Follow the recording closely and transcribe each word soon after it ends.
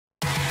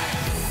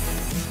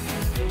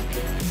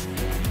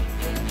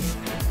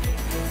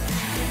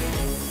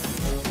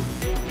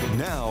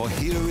Now,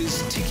 here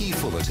is Ticky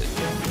Fullerton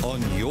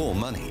on Your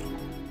Money.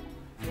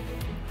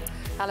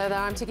 Hello there,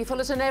 I'm Ticky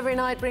Fullerton, every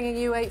night bringing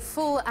you a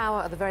full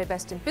hour of the very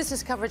best in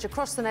business coverage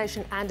across the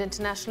nation and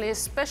internationally,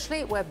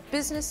 especially where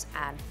business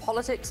and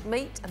politics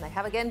meet, and they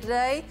have again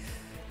today.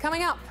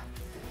 Coming up,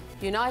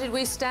 United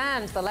We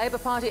Stand, the Labour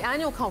Party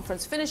annual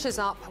conference finishes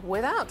up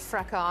without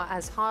fracas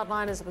as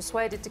hardliners are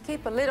persuaded to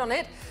keep a lid on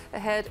it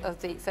ahead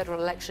of the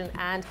federal election,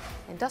 and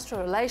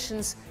industrial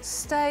relations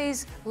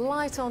stays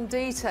light on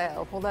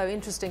detail, although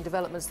interesting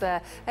developments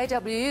there.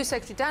 AWU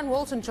Secretary Dan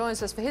Walton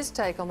joins us for his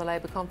take on the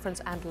Labour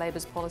conference and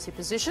Labour's policy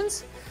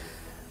positions.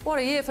 What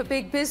a year for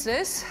big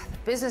business. The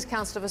Business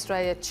Council of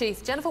Australia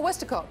Chief Jennifer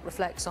Westacott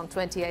reflects on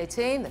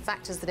 2018, the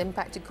factors that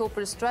impacted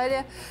corporate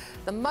Australia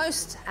the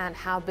most, and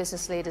how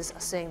business leaders are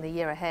seeing the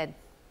year ahead.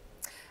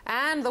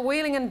 And the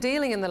wheeling and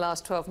dealing in the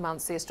last 12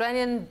 months. The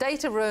Australian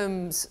Data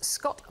Room's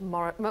Scott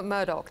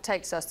Murdoch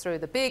takes us through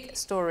the big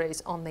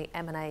stories on the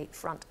M&A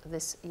front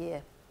this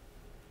year.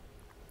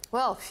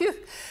 Well, phew.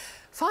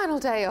 Final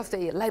day of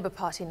the Labour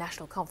Party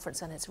National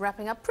Conference, and it's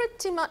wrapping up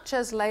pretty much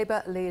as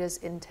Labour leaders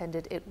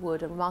intended it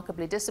would. A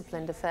remarkably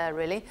disciplined affair,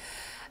 really.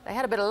 They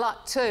had a bit of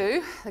luck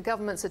too. The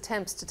government's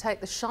attempts to take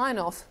the shine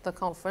off the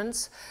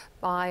conference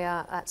by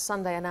that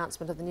Sunday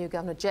announcement of the new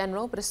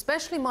Governor-General, but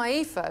especially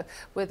MYEFO,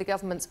 where the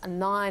government's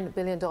 $9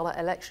 billion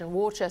election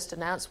war chest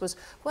announced, was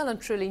well and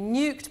truly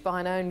nuked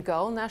by an own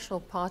goal. National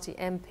Party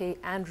MP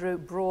Andrew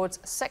Broad's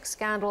sex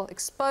scandal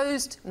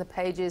exposed in the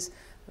pages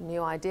of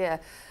New Idea.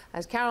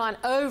 As Caroline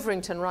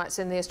Overington writes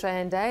in the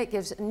Australian Day, it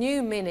gives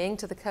new meaning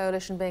to the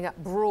coalition being a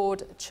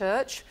broad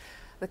church.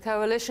 The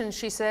coalition,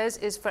 she says,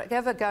 is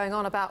forever going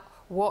on about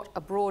what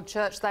a broad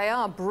church they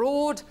are.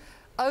 Broad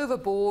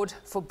overboard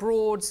for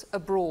broads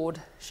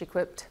abroad, she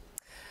quipped.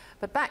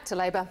 But back to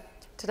Labour.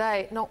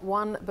 Today, not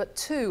one but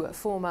two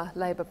former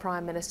Labour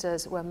Prime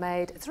Ministers were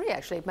made, three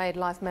actually, made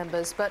life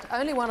members, but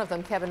only one of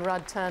them, Kevin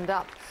Rudd, turned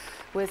up,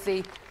 with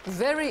the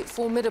very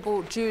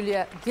formidable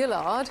Julia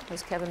Gillard,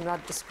 as Kevin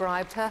Rudd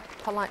described her,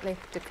 politely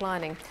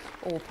declining.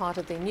 All part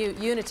of the new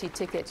unity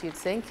ticket, you'd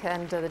think,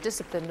 and the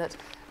discipline that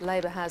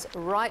Labour has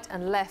right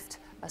and left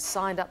are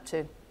signed up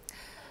to.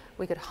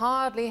 We could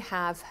hardly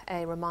have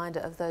a reminder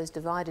of those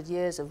divided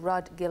years of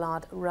Rudd,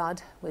 Gillard,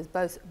 Rudd, with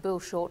both Bill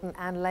Shorten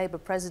and Labour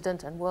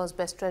President and World's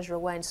Best Treasurer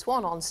Wayne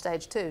Swan on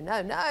stage too.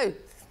 No, no.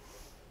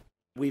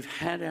 We've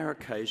had our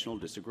occasional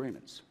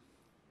disagreements,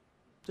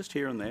 just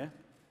here and there,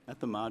 at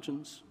the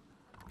margins.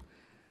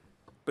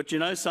 But you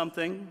know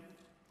something?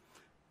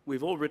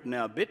 We've all written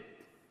our bit,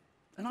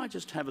 and I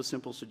just have a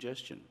simple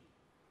suggestion.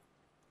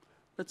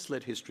 Let's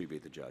let history be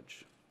the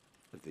judge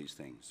of these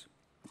things.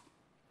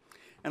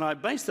 And I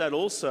base that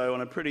also on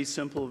a pretty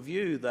simple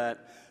view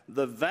that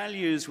the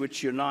values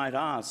which unite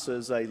us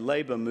as a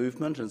Labour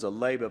movement, as a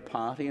Labour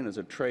Party and as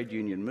a trade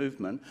union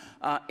movement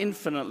are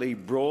infinitely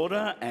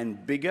broader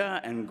and bigger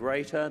and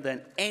greater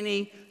than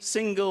any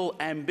single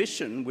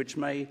ambition which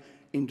may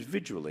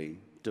individually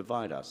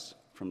divide us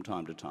from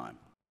time to time.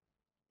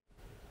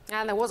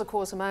 And there was, of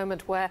course, a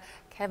moment where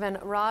Kevin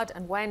Rudd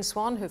and Wayne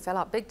Swan, who fell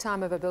out big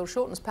time over Bill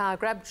Shorten's power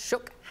grab,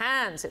 shook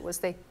hands. It was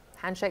the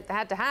handshake they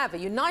had to have, a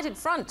united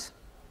front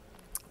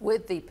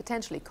with the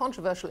potentially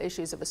controversial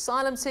issues of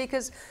asylum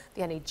seekers,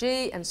 the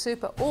NEG and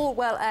super all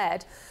well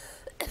aired.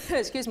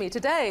 Excuse me.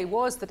 Today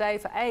was the day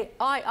for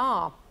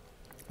AIR,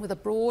 with a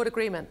broad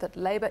agreement that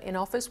Labour in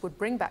office would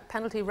bring back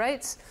penalty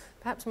rates.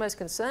 Perhaps most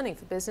concerning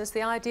for business,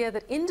 the idea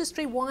that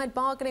industry-wide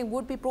bargaining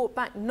would be brought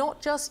back not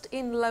just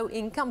in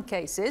low-income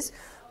cases,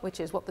 which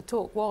is what the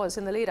talk was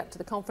in the lead-up to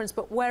the conference,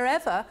 but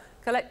wherever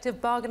collective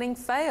bargaining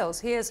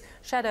fails. Here's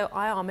Shadow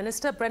IR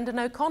Minister Brendan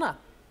O'Connor.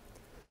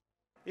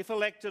 If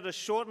elected, a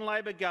Shorten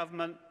Labor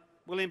government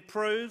will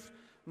improve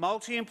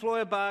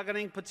multi-employer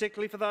bargaining,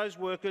 particularly for those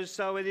workers,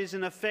 so it is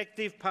an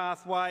effective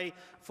pathway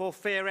for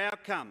fair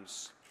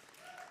outcomes.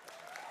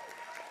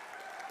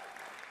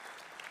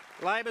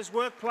 Labor's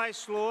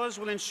workplace laws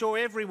will ensure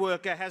every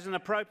worker has an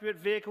appropriate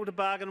vehicle to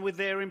bargain with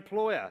their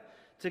employer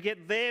to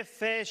get their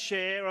fair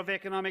share of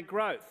economic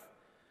growth.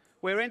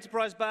 Where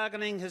enterprise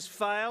bargaining has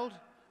failed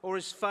or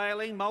is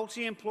failing,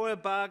 multi-employer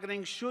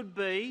bargaining should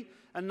be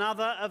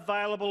another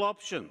available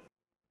option.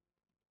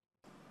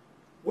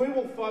 We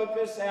will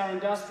focus our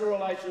industrial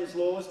relations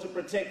laws to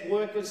protect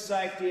workers'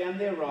 safety and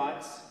their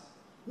rights,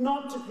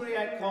 not to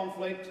create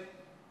conflict,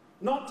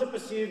 not to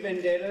pursue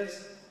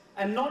vendettas,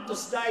 and not to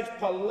stage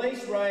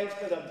police raids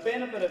for the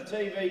benefit of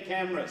TV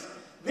cameras.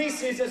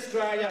 This is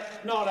Australia,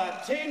 not a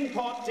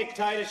tin-pot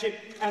dictatorship,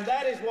 and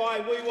that is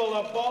why we will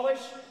abolish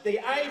the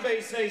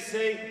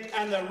ABCC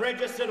and the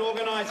Registered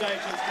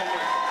Organisations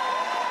Committee.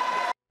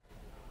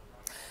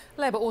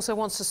 Labour also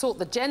wants to sort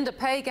the gender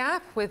pay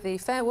gap, with the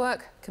Fair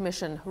Work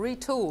Commission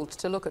retooled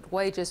to look at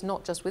wages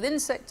not just within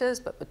sectors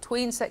but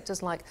between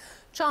sectors like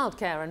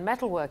childcare and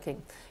metalworking.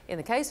 In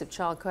the case of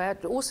childcare,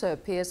 it also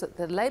appears that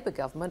the Labour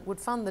government would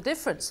fund the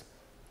difference.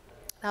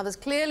 Now, there's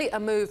clearly a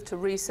move to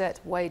reset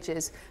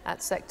wages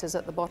at sectors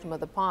at the bottom of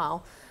the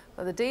pile,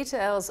 Well, the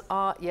details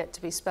are yet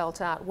to be spelt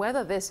out.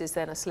 Whether this is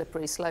then a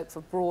slippery slope for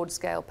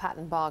broad-scale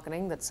pattern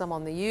bargaining that some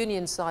on the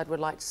union side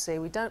would like to see,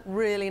 we don't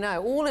really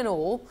know. All in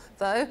all,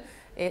 though,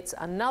 it's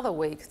another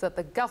week that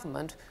the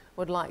government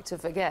would like to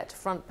forget.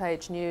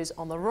 Front-page news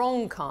on the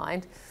wrong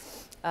kind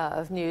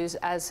of news,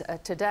 as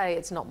today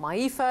it's not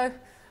MYEFO,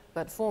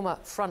 but former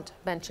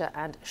front-bencher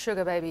and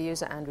sugar baby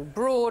user Andrew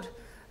Broad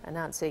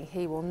announcing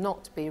he will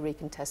not be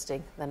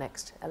recontesting the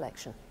next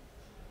election.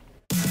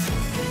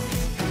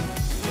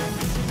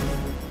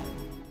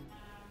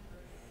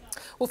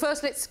 Well,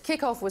 first, let's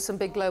kick off with some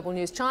big global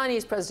news.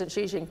 Chinese President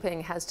Xi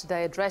Jinping has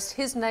today addressed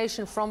his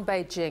nation from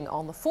Beijing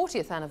on the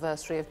 40th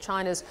anniversary of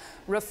China's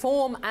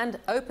reform and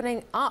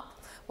opening up.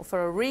 Well,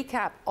 for a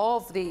recap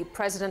of what the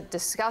President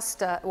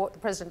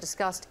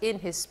discussed in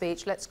his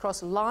speech, let's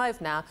cross live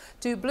now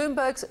to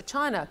Bloomberg's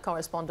China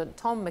correspondent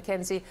Tom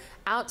Mackenzie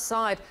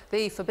outside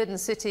the Forbidden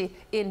City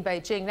in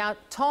Beijing. Now,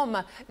 Tom,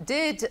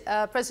 did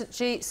President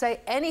Xi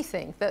say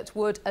anything that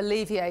would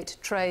alleviate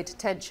trade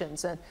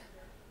tensions?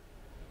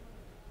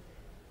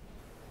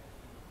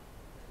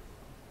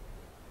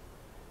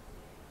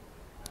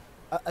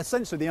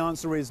 Essentially, the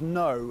answer is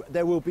no.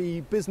 There will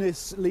be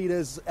business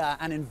leaders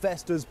and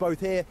investors both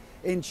here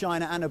in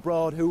China and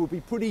abroad who will be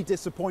pretty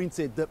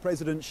disappointed that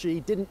President Xi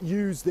didn't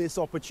use this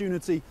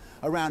opportunity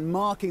around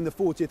marking the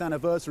 40th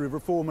anniversary of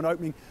reform and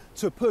opening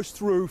to push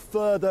through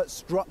further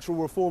structural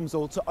reforms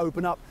or to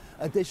open up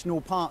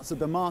additional parts of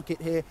the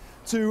market here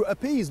to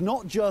appease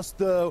not just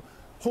the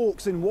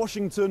hawks in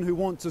Washington who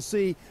want to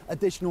see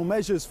additional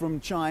measures from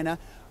China,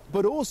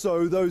 but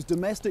also those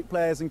domestic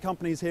players and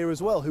companies here as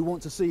well who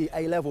want to see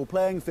a level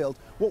playing field.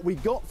 What we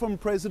got from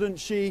President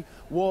Xi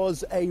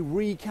was a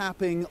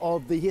recapping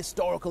of the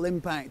historical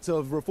impact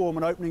of reform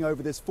and opening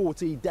over this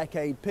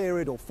 40-decade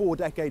period, or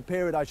 4-decade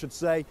period, I should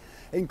say,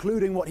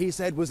 including what he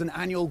said was an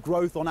annual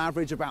growth on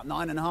average about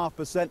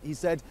 9.5%. He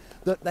said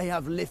that they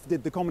have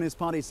lifted the Communist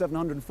Party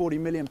 740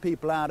 million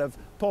people out of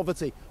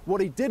poverty.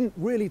 What he didn't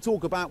really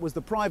talk about was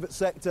the private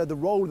sector, the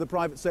role of the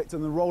private sector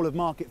and the role of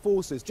market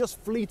forces, just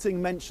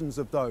fleeting mentions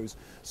of those.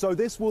 So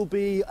this will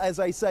be, as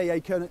I say, a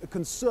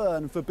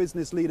concern for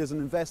business leaders and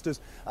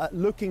investors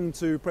looking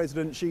to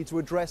President Xi to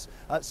address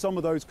some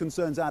of those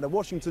concerns out of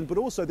Washington, but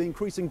also the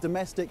increasing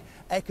domestic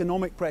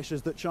economic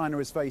pressures that China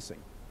is facing.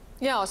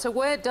 Yeah, so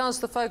where does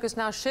the focus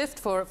now shift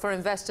for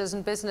investors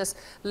and business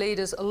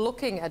leaders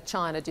looking at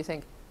China, do you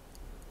think?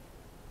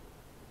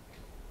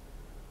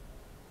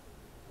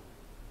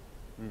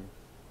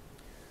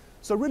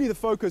 So really the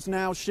focus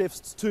now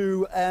shifts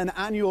to an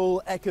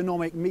annual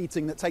economic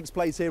meeting that takes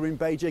place here in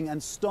Beijing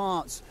and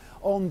starts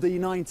on the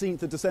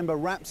 19th of December,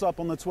 wraps up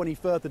on the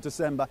 23rd of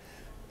December.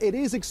 It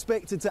is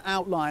expected to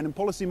outline, and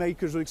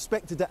policymakers are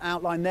expected to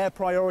outline their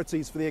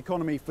priorities for the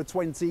economy for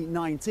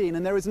 2019.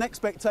 And there is an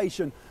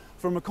expectation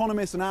from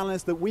economists and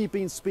analysts that we've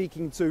been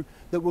speaking to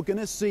that we're going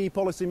to see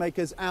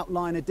policymakers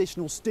outline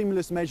additional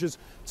stimulus measures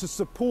to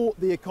support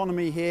the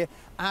economy here,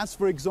 as,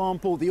 for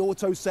example, the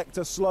auto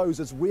sector slows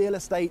as real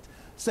estate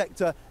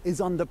sector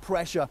is under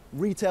pressure.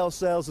 Retail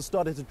sales have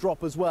started to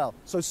drop as well.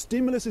 So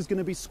stimulus is going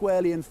to be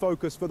squarely in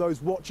focus for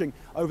those watching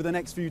over the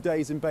next few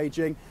days in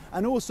Beijing,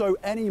 and also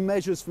any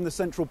measures from the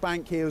central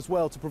bank here as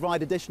well to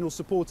provide additional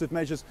supportive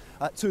measures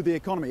to the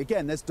economy.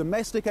 Again, there's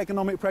domestic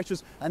economic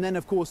pressures and then,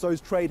 of course,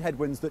 those trade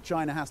headwinds that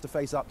China has to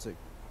face up to.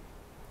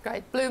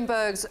 Great.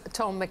 Bloomberg's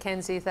Tom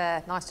Mackenzie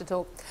there. Nice to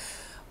talk.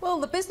 Well,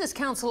 the Business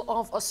Council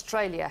of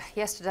Australia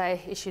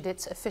yesterday issued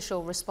its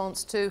official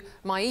response to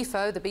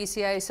MYEFO. The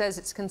BCA says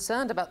it's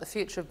concerned about the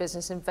future of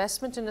business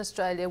investment in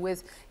Australia,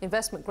 with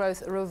investment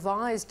growth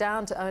revised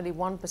down to only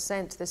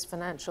 1% this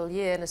financial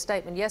year. In a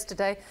statement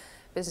yesterday,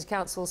 Business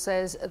Council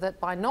says that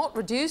by not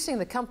reducing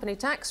the company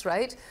tax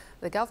rate,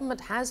 the government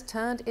has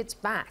turned its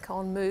back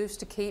on moves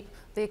to keep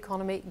the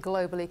economy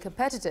globally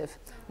competitive.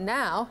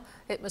 Now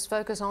it must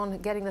focus on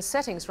getting the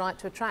settings right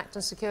to attract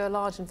and secure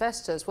large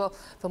investors. Well,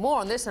 for more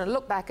on this and a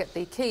look back at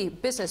the key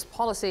business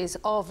policies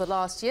of the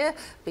last year,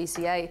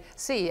 BCA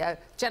CEO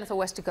Jennifer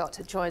Westacott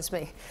joins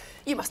me.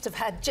 You must have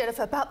had,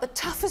 Jennifer, about the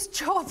toughest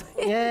job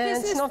in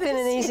business. It's not been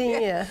an easy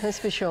year, that's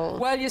for sure.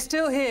 Well, you're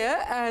still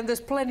here and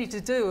there's plenty to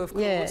do, of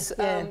course.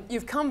 Yeah.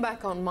 You've come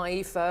back on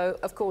MYEFO.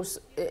 Of course,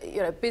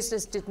 you know,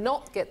 business did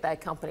not get their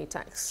company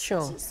tax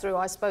through.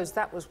 I suppose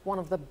that was one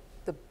of the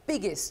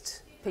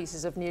biggest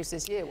pieces of news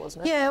this year,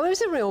 wasn't it? Yeah, well, it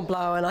was a real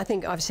blow, and I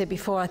think I've said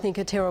before, I think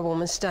a terrible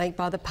mistake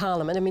by the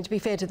Parliament. I mean, to be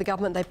fair to the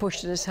government, they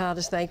pushed it as hard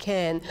as they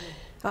can.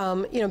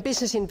 You know,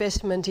 business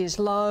investment is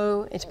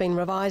low. It's been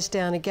revised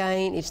down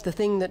again. It's the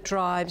thing that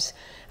drives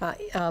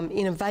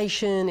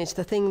innovation. It's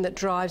the thing that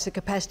drives the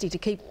capacity to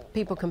keep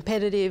people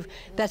competitive.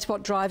 That's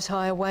what drives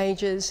higher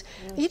wages.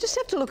 You just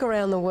have to look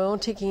around the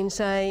world, Ticky, and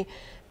say,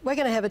 we're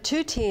going to have a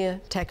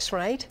two-tier tax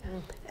rate,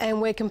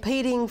 and we're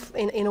competing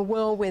in a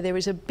world where there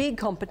is a big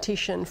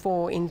competition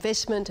for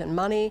investment and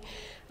money.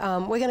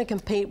 We're going to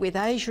compete with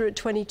Asia at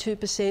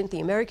 22%,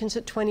 the Americans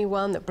at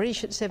 21%, the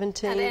British at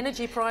 17%. And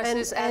energy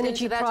prices. And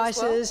energy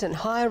prices and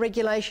higher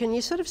regulation.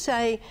 You sort of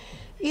say,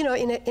 you know,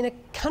 in a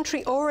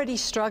country already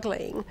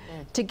struggling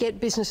to get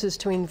businesses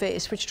to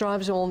invest, which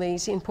drives all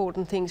these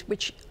important things,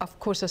 which of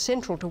course are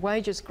central to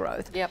wages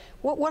growth. Yep.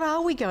 What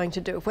are we going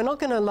to do if we're not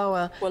going to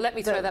lower? Well, let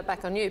me throw that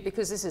back on you,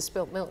 because this is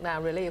spilt milk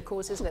now, really, of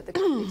course, isn't it? The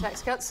company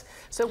tax cuts.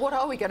 So what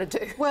are we going to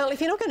do? Well,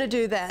 if you're not going to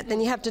do that, then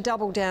you have to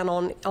double down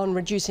on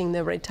reducing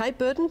the red tape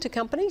burden to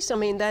companies. I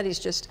mean, that is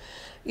just,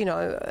 you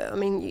know, I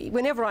mean,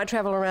 whenever I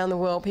travel around the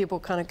world, people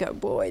kind of go,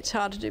 boy, it's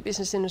hard to do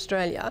business in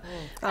Australia.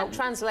 And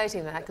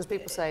translating that, because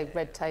people say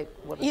red tape.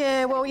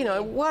 Yeah, well, you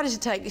know, why does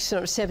it take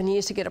sort of 7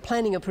 years to get a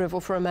planning approval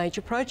for a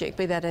major project,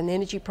 be that an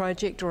energy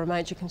project or a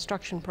major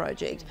construction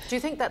project? Do you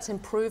think that's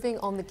improving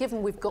on the,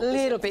 given we've got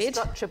this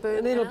infrastructure boom?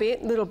 A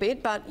little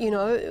bit, but, you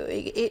know,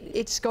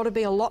 it's got to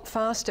be a lot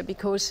faster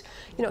because,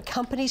 you know,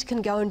 companies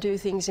can go and do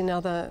things in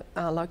other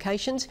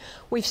locations.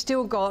 We've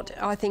still got,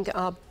 I think,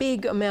 a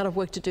big amount of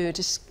work to do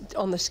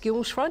on the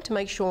skills front to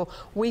make sure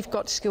we've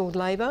got skilled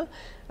labour.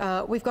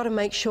 We've got to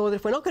make sure that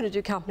if we're not going to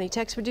do company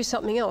tax, we do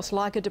something else,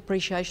 like a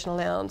depreciation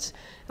allowance,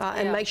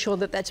 and make sure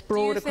that that's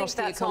broad across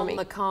the economy. On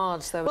the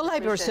cards, though? Well,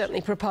 Labor has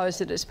certainly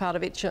proposed it as part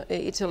of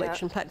its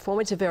election platform.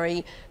 It's a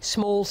very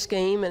small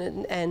scheme,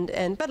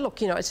 but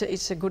look, you know,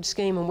 it's a good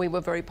scheme, and we were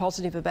very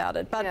positive about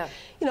it. But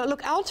you know,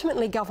 look,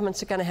 ultimately,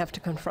 governments are going to have to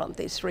confront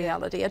this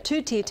reality: a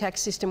two-tier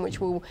tax system which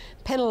will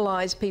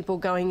penalise people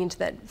going into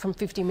that from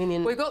 50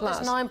 million. We've got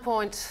this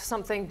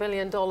 $9-point-something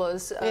billion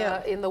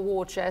in the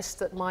war chest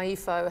that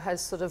MYEFO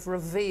has sort of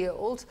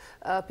revealed.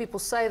 People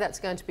say that's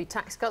going to be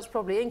tax cuts,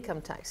 probably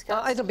income tax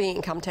cuts. It'll be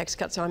income tax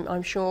cuts,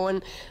 I'm sure.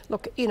 And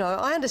look, you know,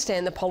 I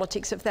understand the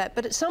politics of that,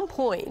 but at some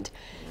point,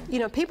 you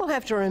know, people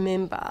have to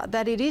remember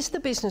that it is the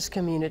business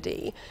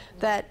community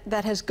that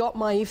has got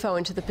MYEFO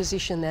into the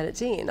position that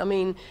it's in. I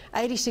mean,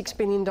 $86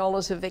 billion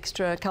of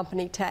extra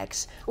company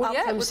tax, up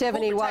from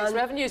 71. Tax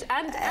revenues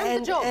and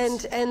the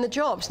jobs. And the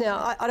jobs.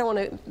 Now, I don't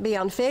want to be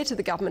unfair to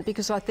the government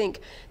because I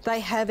think they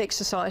have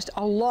exercised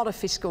a lot of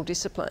fiscal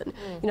discipline.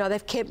 You know,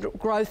 they've kept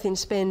growth in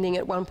spending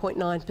at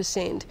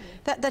 1.9%.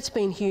 That's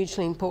been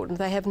hugely important.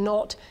 They have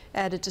not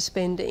added to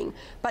spending.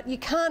 But you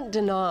can't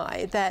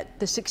deny that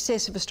the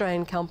success of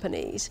Australian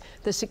companies,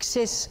 the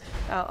success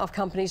of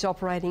companies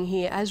operating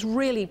here, has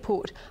really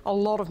put a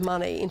lot of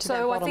money into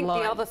that bottom line. So I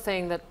think the other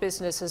thing that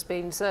business has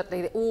been,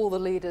 certainly all the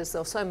leaders,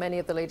 or so many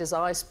of the leaders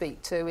I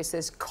speak to, is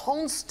there's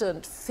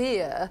constant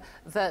fear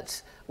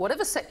that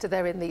whatever sector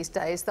they're in these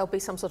days, there'll be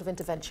some sort of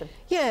intervention.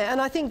 Yeah,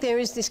 and I think there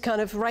is this kind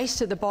of race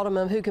to the bottom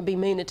of who can be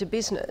meaner to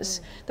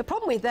business. The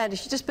problem with that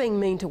is you're just being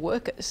mean to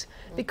workers,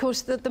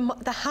 because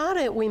the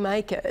harder we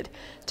make it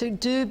to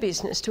do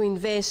business, to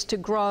invest, to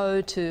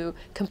grow, to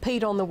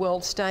compete on the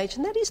world stage,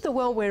 and that is the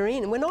world we're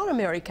in. We're not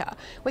America.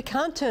 We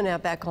can't turn our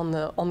back on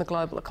the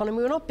global economy.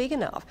 We're not big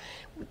enough.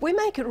 We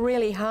make it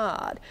really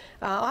hard.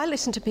 I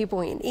listen to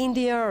people in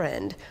India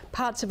and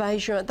parts of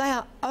Asia. They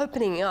are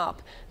opening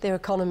up their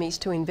economies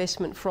to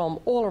investment from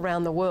all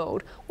around the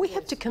world. We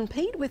have to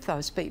compete with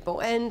those people.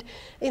 And,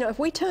 you know, if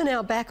we turn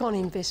our back on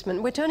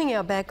investment, we're turning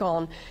our back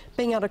on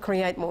being able to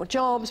create more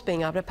jobs,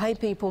 being able to pay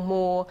people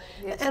more.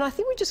 And I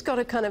think we just got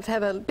to kind of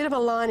have a bit of a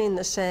line in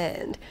the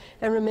sand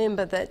and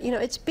remember that, you know,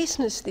 it's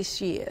business this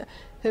year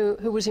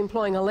who was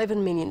employing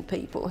 11 million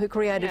people, who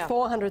created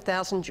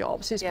 400,000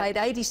 jobs, who's paid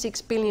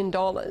 $86 billion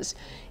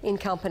in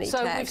company tax.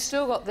 So we've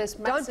still got this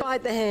massive... Don't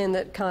bite the hand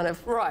that kind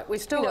of... Right, we've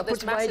still got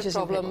this massive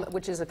problem,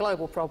 which is a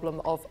global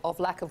problem of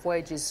lack of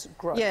wages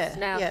growth.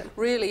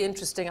 Really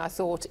interesting, I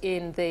thought,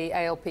 in the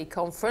ALP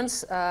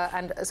conference,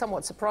 and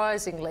somewhat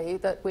surprisingly,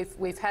 that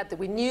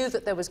we knew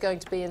that there was going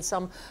to be in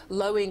some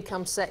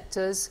low-income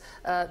sectors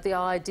the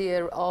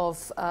idea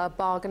of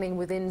bargaining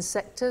within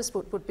sectors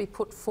would be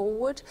put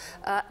forward.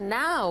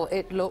 Now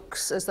it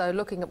looks as though,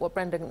 looking at what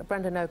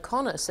Brendan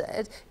O'Connor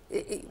said,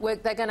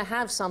 they're going to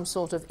have some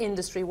sort of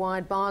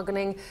industry-wide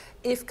bargaining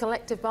if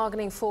collective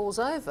bargaining falls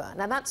over.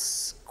 Now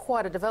that's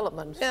quite a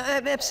development.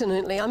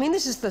 Absolutely. I mean,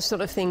 this is the sort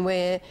of thing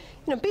where,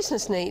 you know,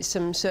 business needs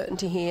some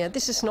certainty here.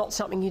 This is not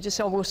something you just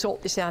say, oh, we'll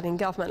sort this out in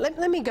government.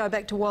 Let me go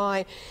back to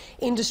why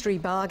industry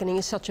bargaining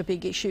is such a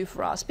big issue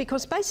for us,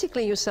 because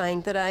basically you're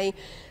saying that a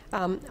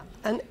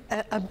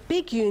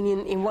big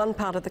union in one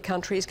part of the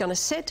country is going to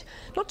set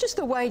not just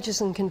the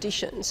wages and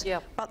conditions,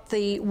 but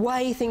the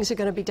way things are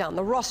going to be done,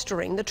 the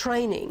rostering, the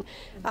training,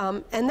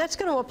 and that's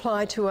going to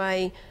apply to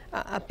a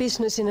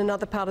business in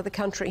another part of the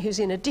country who's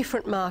in a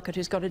different market,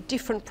 who's got a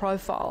different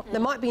profile. They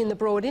might be in the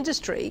broad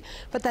industry,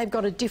 but they've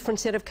got a different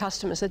set of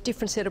customers, a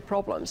different set of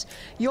problems.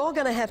 You're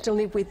going to have to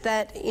live with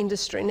that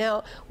industry.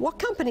 Now, what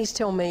companies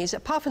tell me is,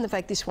 apart from the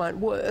fact this won't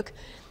work,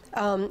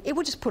 it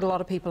would just put a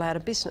lot of people out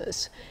of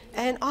business.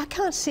 And I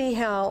can't see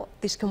how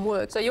this can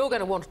work. So you're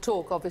going to want to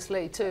talk,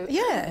 obviously, to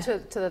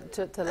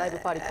Labor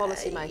Party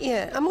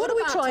policymakers. And what are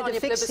we trying to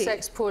fix here?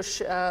 Plibersek's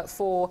push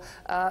for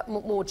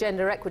more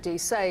gender equity,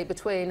 say,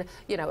 between,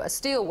 you know,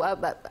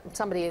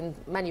 somebody in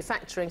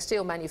manufacturing,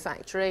 steel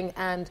manufacturing,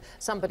 and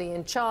somebody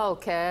in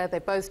childcare.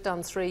 They've both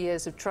done 3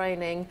 years of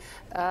training.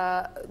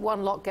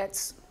 One lot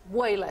gets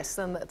way less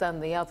than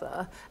the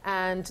other,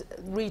 and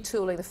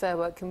retooling the Fair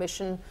Work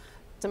Commission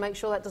to make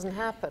sure that doesn't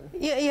happen?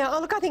 Yeah. Oh,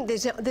 look, I think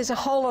there's a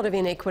whole lot of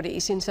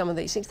inequities in some of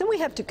these things. Then we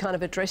have to kind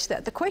of address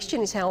that. The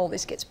question is how all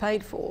this gets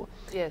paid for.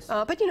 Yes.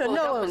 But you know,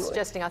 well, no one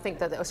suggesting. I think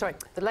that.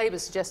 The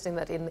Labor's suggesting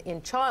that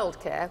in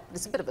childcare,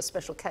 it's a bit of a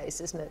special case,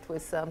 isn't it?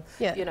 With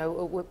you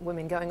know,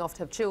 women going off to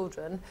have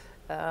children.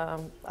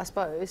 I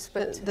suppose,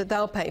 but that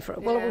they'll pay for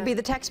it. Well, it will be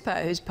the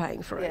taxpayer who's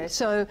paying for it.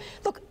 So,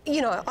 look,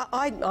 you know,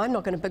 I'm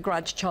not going to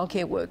begrudge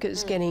childcare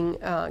workers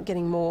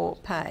getting more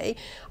pay.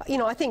 You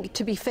know, I think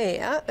to be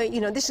fair,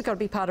 you know, this has got to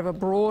be part of a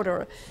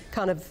broader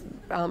kind of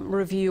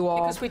review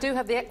of because we do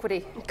have the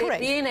equity,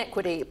 the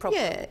inequity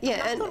problem. Yeah.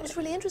 And I thought it was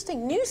really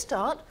interesting. New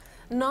Start,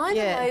 neither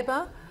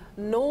Labour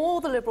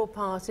nor the Liberal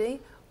Party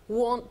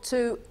want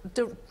to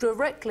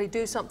directly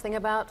do something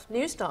about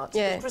New Starts.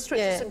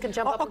 Restrictions and can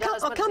jump up and down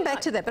as much I'll come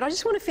back to that, but I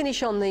just want to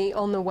finish on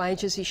the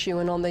wages issue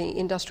and on the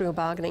industrial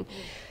bargaining,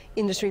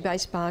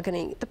 industry-based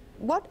bargaining.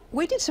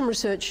 We did some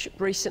research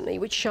recently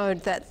which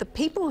showed that the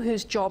people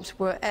whose jobs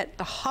were at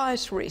the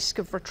highest risk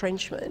of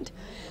retrenchment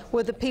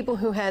were the people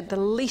who had the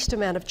least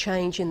amount of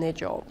change in their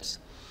jobs.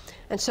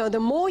 And so the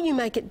more you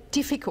make it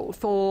difficult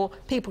for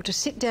people to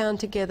sit down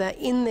together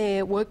in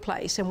their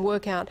workplace and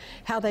work out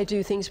how they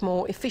do things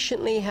more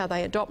efficiently, how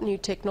they adopt new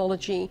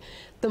technology,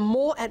 the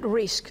more at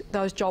risk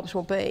those jobs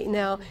will be.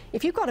 Now,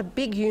 if you've got a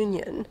big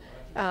union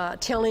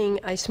telling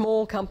a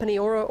small company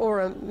or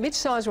a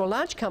mid-sized or a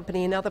large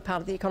company in another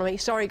part of the economy,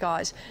 sorry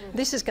guys,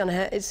 this is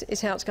is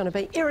how it's going to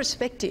be,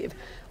 irrespective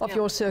of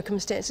your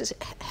circumstances.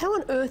 How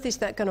on earth is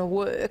that going to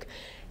work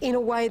in a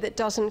way that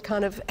doesn't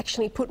kind of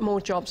actually put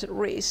more jobs at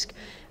risk?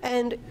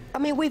 And I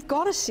mean, we've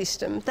got a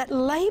system that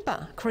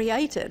Labor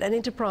created, an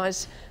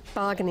enterprise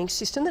bargaining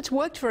system that's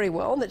worked very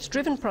well, that's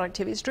driven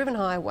productivity, it's driven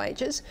higher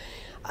wages.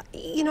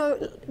 You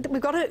know,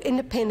 we've got an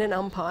independent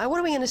umpire. What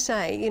are we going to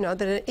say? You know,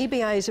 that an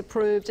EBA is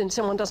approved and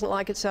someone doesn't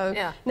like it, so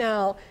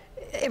now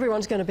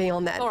everyone's going to be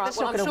on that. All right, That's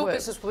well, not I'm going to sure work.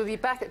 Business will be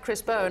back at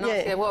Chris Bow and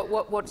ask you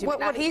what do you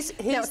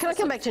now, can I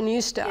come back to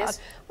New Start? Yes.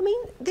 I mean,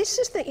 this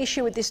is the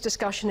issue with this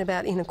discussion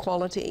about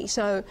inequality.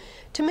 So,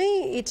 to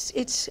me,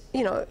 it's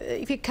you know,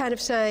 if you kind of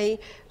say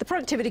the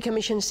Productivity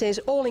Commission says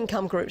all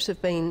income groups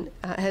have been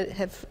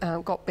have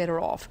got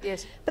better off.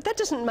 Yes. But that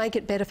doesn't make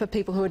it better for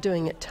people who are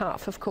doing it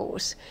tough, of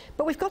course.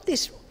 But we've got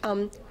this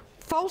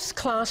false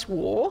class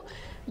war,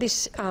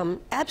 this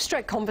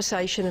abstract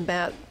conversation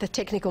about the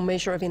technical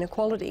measure of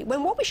inequality,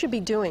 when what we should be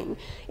doing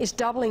is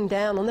doubling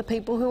down on the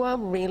people who are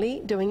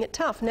really doing it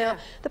tough. Now,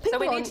 the people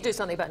so we need to do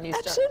something about New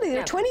Start. Absolutely.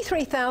 There are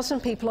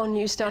 23,000 people on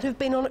New Start who've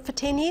been on it for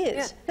 10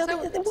 years. Now,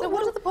 so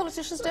what are the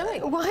politicians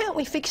doing? Why aren't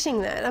we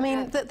fixing that? I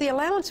mean, the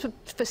allowance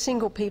for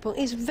single people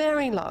is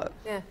very low.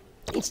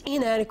 It's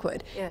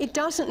inadequate. It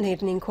doesn't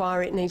need an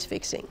inquiry, it needs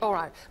fixing. All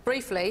right.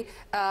 Briefly,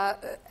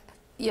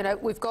 you know,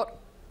 we've got,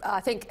 I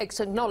think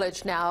it's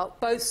acknowledged now,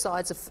 both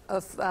sides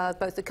of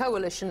both the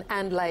coalition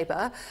and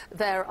Labor.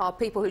 There are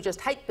people who just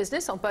hate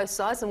business on both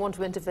sides and want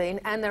to intervene,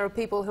 and there are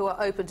people who are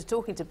open to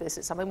talking to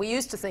business. I mean, we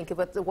used to think of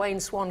it the Wayne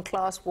Swan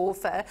class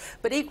warfare,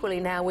 but equally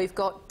now we've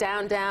got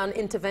down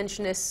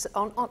interventionists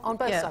on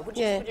both sides. Would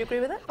you agree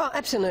with that? Oh,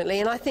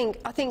 absolutely. And I think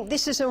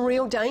this is a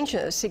real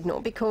danger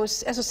signal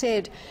because, as I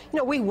said, you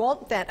know, we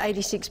want that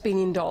 $86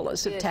 billion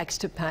of tax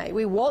to pay.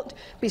 We want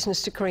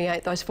business to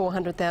create those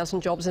 400,000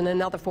 jobs and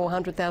another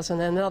 400,000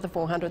 and another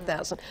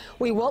 400,000.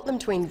 We want them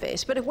to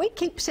invest, but if we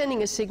keep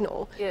sending a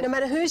signal, no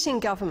matter who's in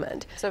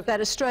government, that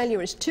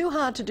Australia is too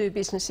hard to do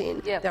business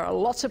in, there are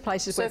lots of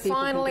places where people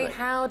can do it. So finally,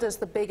 how does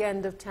the big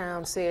end of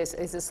town see us?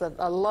 Is this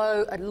a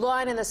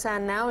line in the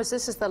sand now? Is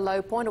this the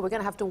low point? Or are we going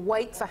to have to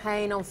wait for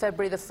Hayne on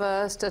February the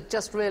 1st to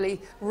just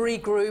really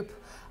regroup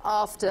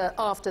after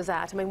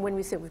that? I mean, when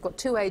we think we've got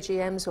 2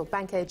 AGMs or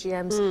bank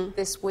AGMs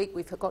this week,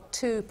 we've got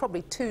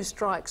probably two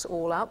strikes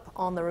all up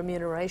on the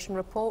remuneration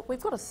report.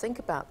 We've got to think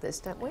about this,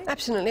 don't we?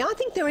 Absolutely. I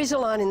think there is a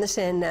line in the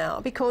sand now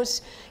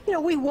because, you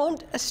know, we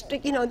want,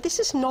 you know, this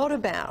is not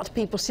about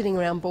people sitting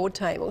around board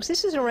tables.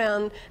 This is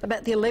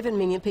about the 11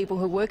 million people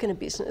who work in a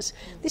business.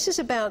 This is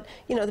about,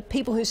 you know, the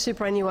people whose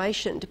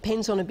superannuation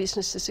depends on a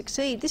business to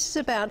succeed. This is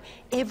about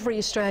every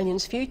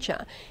Australian's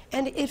future.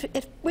 And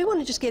if we want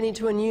to just get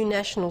into a new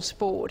national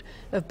sport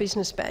of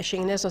business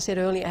bashing, and as I said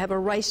earlier, have a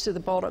race to the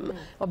bottom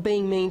of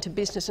being mean to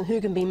business and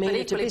who can be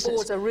mean to business.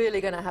 Boards are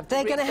really going to have to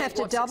they're going to have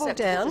to double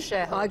down.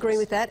 I agree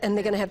with that, and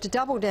they're going to have to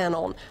double down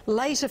on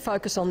laser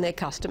focus on their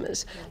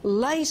customers,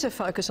 laser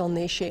focus on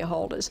their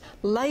shareholders,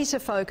 laser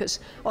focus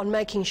on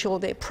making sure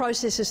their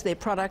processes, their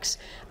products,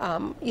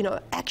 you know,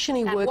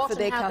 actually work for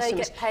their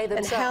customers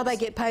and how they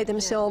get paid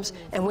themselves.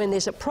 And when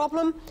there's a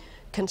problem,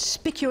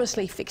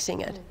 conspicuously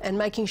fixing it and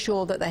making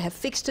sure that they have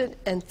fixed it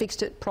and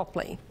fixed it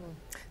properly.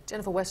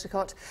 Jennifer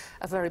Westacott,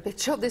 a very big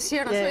job this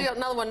year, and I'm sure you've got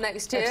another one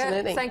next year.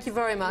 Absolutely. Thank you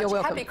very much. You're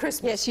welcome. Happy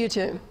Christmas. Yes, you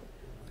too.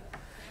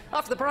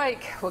 After the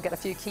break, we'll get a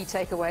few key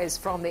takeaways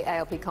from the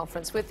ALP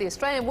conference with the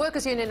Australian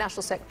Workers' Union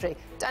National Secretary,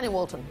 Daniel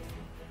Walton.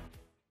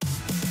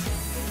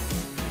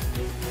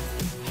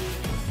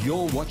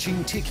 You're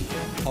watching Ticky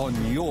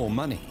on Your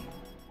Money.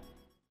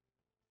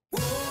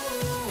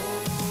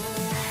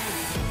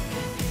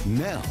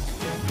 Now,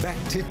 back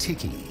to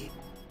Ticky.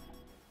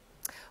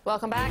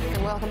 Welcome back,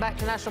 and welcome back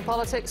to National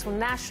Politics. Well,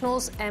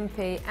 Nationals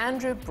MP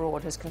Andrew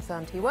Broad has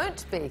confirmed he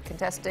won't be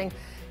contesting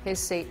his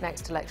seat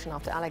next election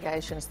after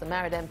allegations the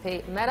married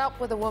MP met up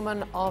with a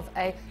woman of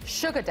a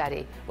sugar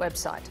daddy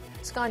website.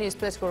 Sky News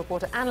political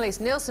reporter Annalise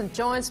Nielsen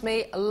joins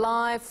me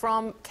live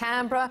from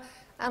Canberra.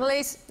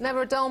 Annalise,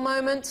 never a dull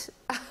moment.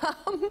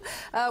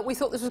 We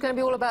thought this was going to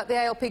be all about the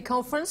ALP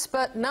conference,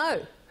 but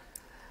no.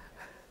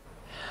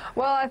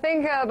 Well, I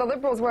think the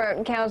Liberals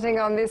weren't counting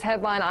on this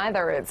headline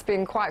either. It's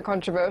been quite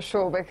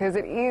controversial because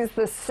it is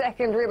the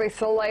second really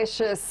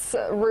salacious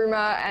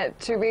rumour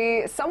to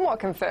be somewhat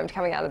confirmed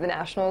coming out of the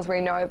Nationals.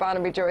 We know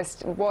Barnaby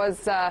Joyce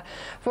was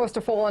forced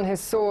to fall on his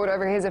sword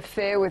over his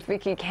affair with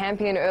Vicky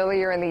Campion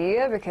earlier in the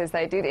year because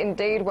they did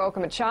indeed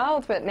welcome a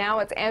child, but now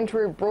it's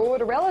Andrew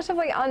Broad, a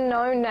relatively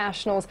unknown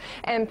Nationals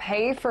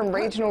MP from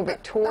regional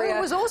Victoria.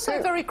 Who was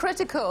also very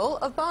critical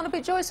of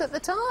Barnaby Joyce at the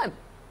time.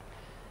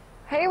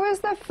 He was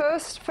the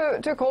first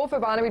to call for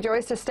Barnaby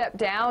Joyce to step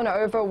down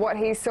over what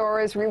he saw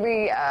as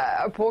really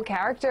a poor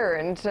character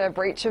and a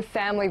breach of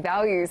family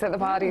values that the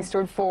party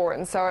stood for.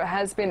 And so it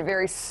has been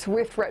very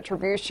swift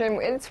retribution.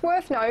 It's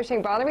worth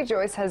noting Barnaby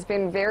Joyce has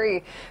been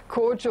very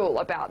cordial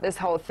about this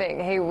whole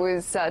thing. He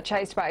was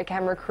chased by a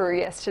camera crew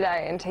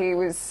yesterday, and he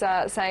was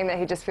saying that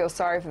he just feels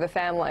sorry for the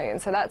family.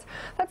 And so that's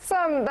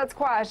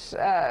quite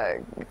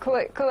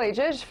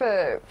collegiate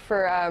for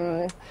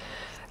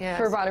Yes.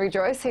 For Barnaby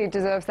Joyce. He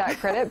deserves that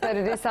credit, but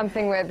it is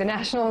something where the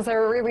Nationals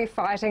are really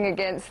fighting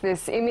against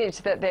this image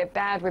that they're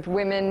bad with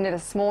women.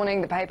 This morning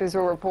the papers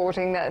were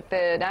reporting that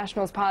the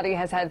Nationals Party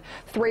has had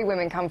 3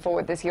 women come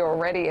forward this year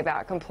already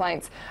about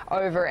complaints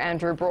over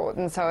Andrew Broad,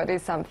 and so it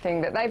is something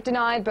that they've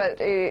denied, but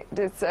it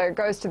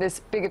goes to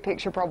this bigger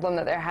picture problem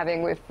that they're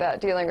having with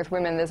dealing with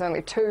women. There's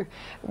only 2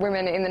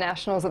 women in the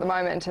Nationals at the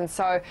moment, and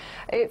so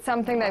it's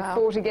something they've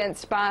fought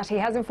against, but he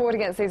hasn't fought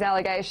against these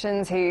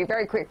allegations. He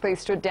very quickly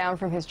stood down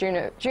from his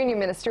junior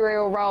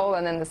ministerial role,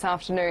 and then this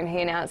afternoon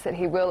he announced that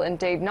he will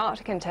indeed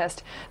not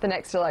contest the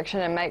next election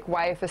and make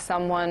way for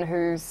someone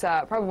who's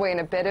probably in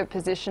a better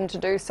position to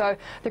do so.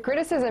 The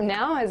criticism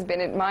now has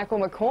been at Michael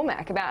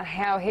McCormack about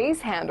how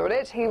he's handled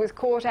it. He was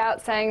caught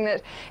out saying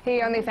that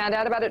he only found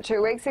out about it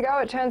 2 weeks ago.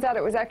 It turns out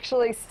it was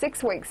actually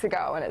 6 weeks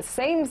ago, and it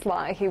seems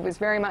like he was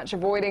very much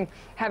avoiding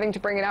having to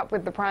bring it up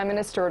with the Prime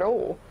Minister at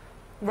all.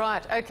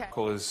 Right, OK.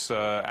 Michael has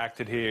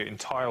acted here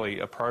entirely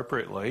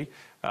appropriately.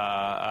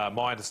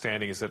 My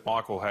understanding is that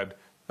Michael had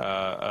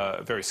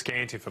very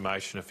scant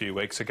information a few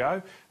weeks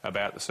ago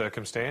about the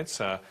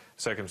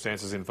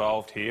circumstances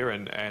involved here,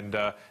 and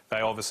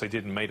they obviously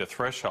didn't meet a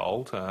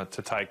threshold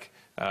to take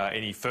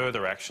any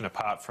further action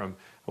apart from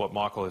what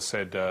Michael has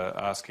said,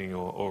 asking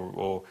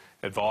or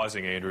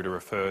advising Andrew to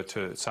refer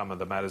to some of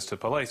the matters to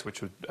police,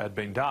 which had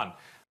been done.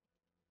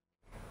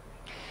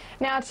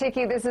 Now,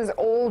 Ticky, this is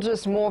all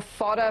just more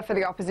fodder for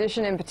the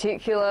opposition in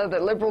particular. The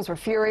Liberals were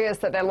furious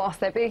that they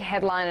lost their big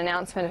headline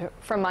announcement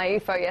from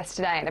MYEFO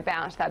yesterday and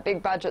about that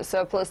big budget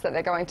surplus that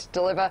they're going to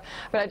deliver.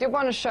 But I did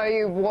want to show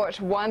you what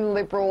one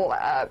Liberal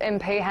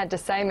MP had to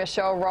say,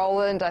 Michelle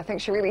Rowland. I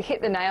think she really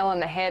hit the nail on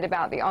the head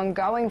about the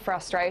ongoing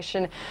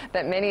frustration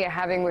that many are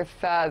having with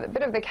a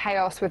bit of the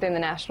chaos within the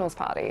Nationals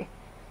Party.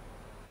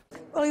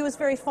 Well, he was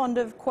very fond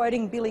of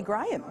quoting Billy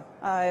Graham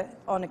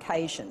on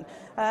occasion.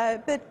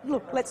 But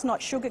look, let's not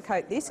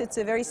sugarcoat this. It's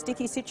a very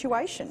sticky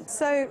situation.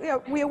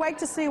 So we await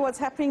to see what's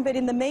happening, but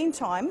in the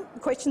meantime,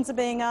 questions are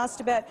being asked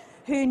about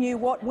who knew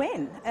what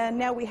when. And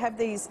now we have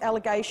these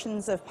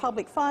allegations of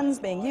public funds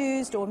being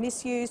used or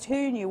misused.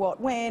 Who knew what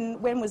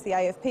when was the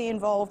AFP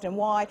involved and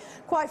why?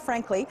 Quite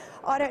frankly,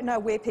 I don't know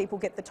where people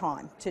get the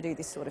time to do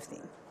this sort of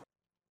thing.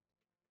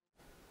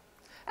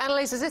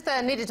 Annalise, as if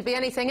there needed to be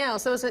anything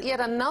else, there was yet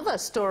another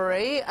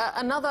story,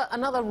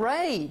 another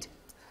raid.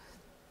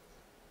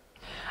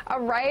 A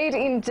raid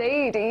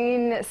indeed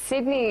in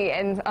Sydney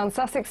and on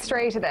Sussex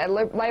Street at the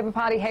Labor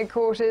Party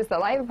headquarters. The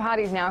Labor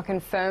Party has now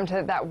confirmed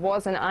that that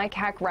was an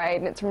ICAC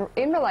raid, and it's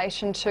in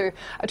relation to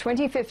a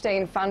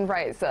 2015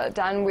 fundraiser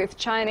done with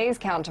Chinese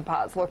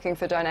counterparts looking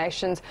for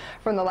donations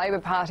from the Labor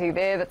Party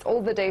there. That's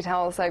all the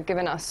details they've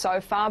given us so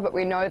far, but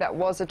we know that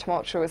was a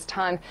tumultuous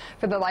time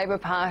for the Labor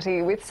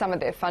Party with some of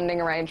their funding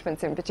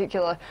arrangements, in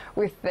particular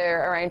with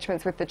their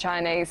arrangements with the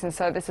Chinese, and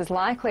so this is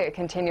likely a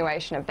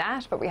continuation of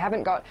that, but we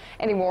haven't got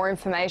any more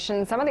information.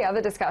 Some of the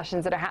other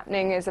discussions that are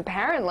happening is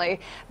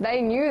apparently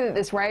they knew that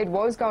this raid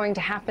was going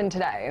to happen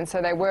today, and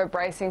so they were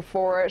bracing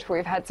for it.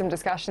 We've had some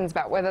discussions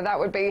about whether that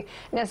would be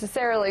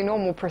necessarily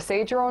normal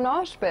procedure or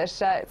not,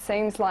 but it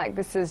seems like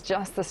this is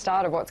just the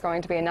start of what's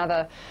going to be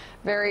another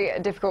very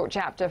difficult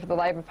chapter for the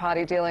Labor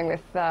Party dealing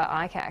with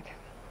ICAC.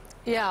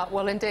 Yeah,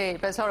 well, indeed.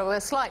 But sorry, we're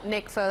a slight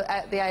nick for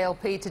the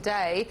ALP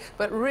today,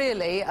 but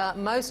really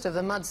most of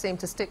the mud seemed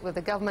to stick with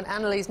the government.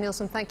 Annalise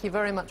Nielsen, thank you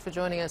very much for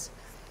joining us.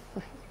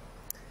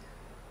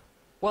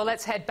 Well,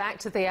 let's head back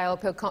to the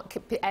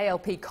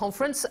ALP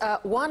conference.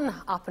 One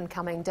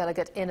up-and-coming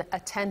delegate in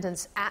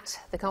attendance at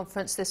the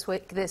conference this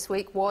week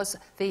was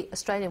the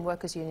Australian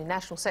Workers' Union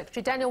National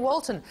Secretary, Daniel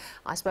Walton.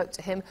 I spoke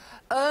to him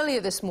earlier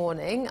this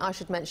morning, I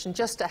should mention,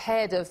 just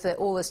ahead of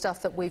all the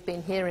stuff that we've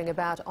been hearing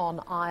about on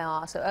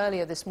IR. So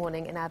earlier this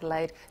morning in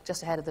Adelaide,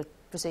 just ahead of the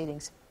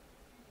proceedings.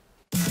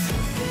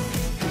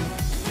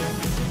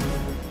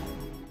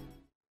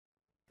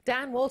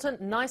 Dan Walton,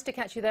 nice to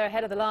catch you there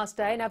ahead of the last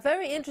day. Now,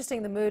 very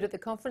interesting, the mood at the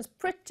conference.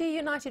 Pretty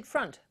united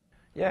front.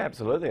 Yeah,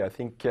 absolutely. I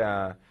think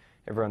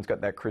everyone's got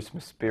that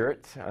Christmas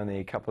spirit. Only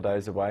a couple of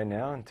days away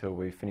now until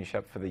we finish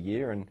up for the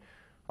year. And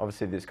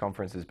obviously this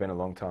conference has been a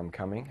long time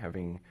coming.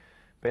 Having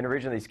been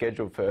originally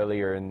scheduled for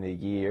earlier in the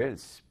year,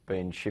 it's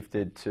been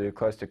shifted to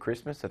close to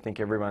Christmas. I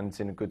think everyone's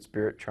in a good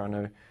spirit trying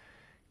to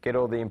get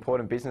all the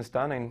important business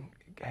done and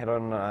head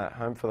on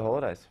home for the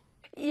holidays.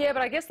 Yeah,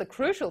 but I guess the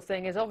crucial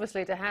thing is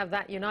obviously to have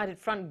that united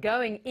front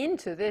going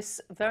into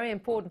this very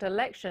important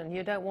election.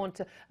 You don't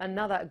want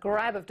another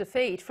grab of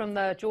defeat from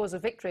the jaws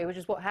of victory, which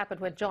is what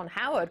happened when John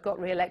Howard got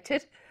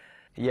re-elected.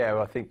 Yeah,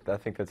 well, I think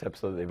that's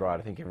absolutely right.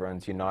 I think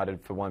everyone's united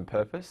for one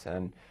purpose,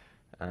 and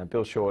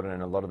Bill Shorten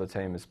and a lot of the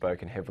team have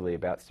spoken heavily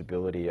about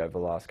stability over the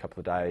last couple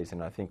of days,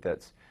 and I think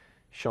that's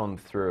shone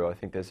through. I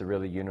think there's a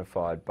really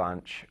unified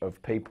bunch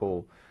of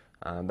people.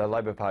 The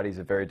Labor Party is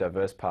a very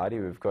diverse party.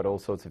 We've got all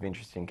sorts of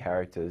interesting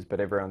characters, but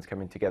everyone's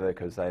coming together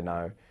because they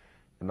know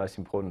the most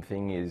important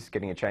thing is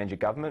getting a change of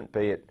government,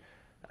 be it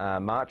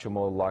March or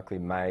more likely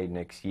May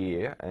next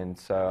year. And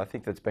so I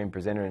think that's been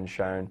presented and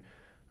shown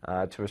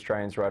to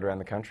Australians right around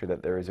the country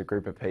that there is a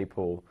group of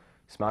people,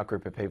 smart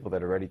group of people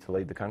that are ready to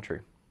lead the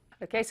country.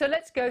 OK, so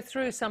let's go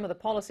through some of the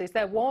policies.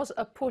 There was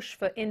a push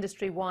for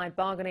industry-wide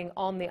bargaining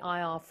on the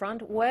IR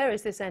front. Where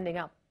is this ending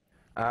up?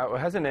 It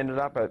hasn't ended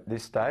up at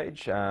this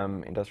stage.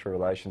 Industrial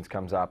relations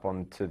comes up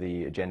onto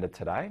the agenda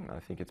today. I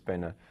think it's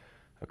been a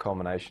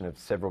culmination of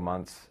several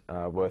months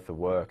worth of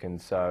work, and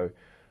so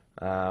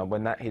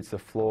when that hits the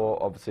floor,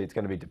 obviously it's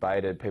going to be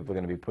debated. People are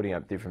going to be putting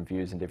up different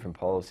views and different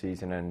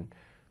policies, and then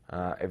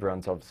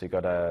everyone's obviously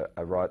got a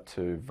right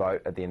to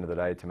vote at the end of the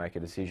day to make a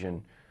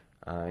decision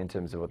in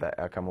terms of what that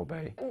outcome will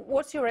be.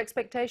 What's your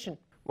expectation?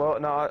 Well,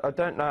 no, I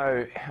don't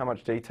know how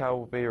much detail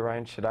will be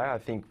arranged today. I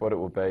think what it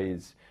will be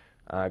is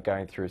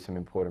going through some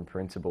important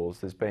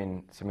principles. There's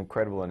been some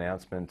incredible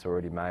announcements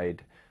already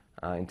made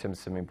in terms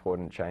of some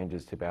important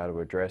changes to be able to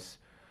address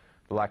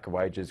the lack of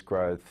wages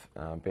growth,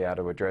 be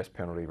able to address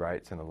penalty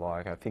rates and the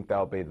like. I think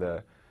they'll be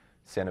the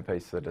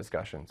centrepiece of the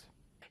discussions.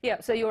 Yeah,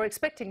 so you're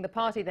expecting the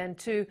party then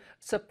to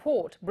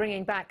support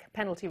bringing back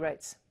penalty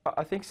rates?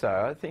 I think so.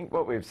 I think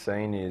what we've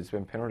seen is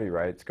when penalty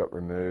rates got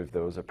removed,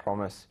 there was a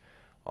promise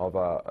of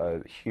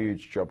a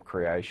huge job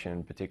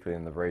creation, particularly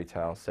in the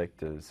retail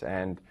sectors.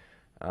 And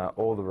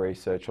all the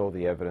research, all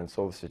the evidence,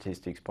 all the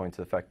statistics point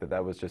to the fact that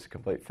that was just a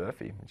complete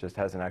furphy. It just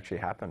hasn't actually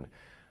happened.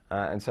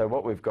 And so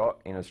what we've got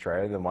in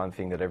Australia, the one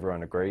thing that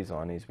everyone agrees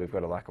on, is we've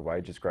got a lack of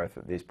wages growth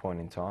at this point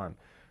in time.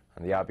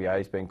 And the RBA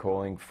has been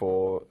calling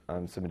for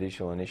some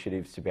additional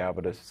initiatives to be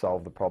able to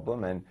solve the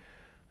problem. And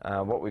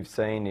what we've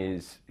seen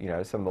is, you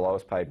know, some of the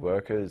lowest paid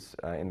workers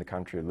in the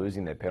country are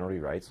losing their penalty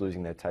rates,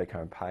 losing their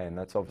take-home pay, and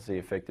that's obviously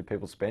affected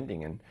people's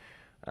spending. And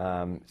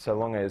so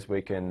long as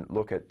we can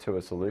look to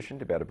a solution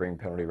to be able to bring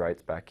penalty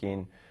rates back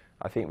in,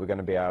 I think we're going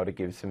to be able to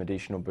give some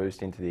additional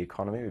boost into the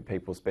economy with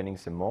people spending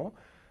some more.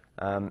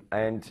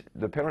 And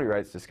the penalty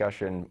rates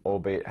discussion,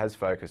 albeit has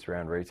focused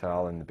around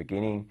retail in the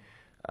beginning,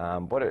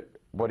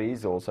 what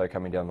is also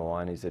coming down the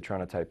line is they're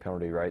trying to take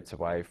penalty rates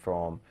away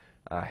from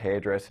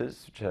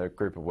hairdressers, which are a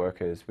group of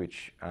workers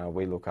which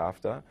we look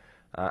after.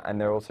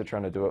 And they're also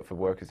trying to do it for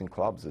workers in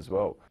clubs as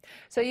well.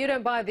 So you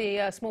don't buy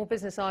the small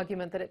business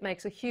argument that it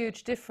makes a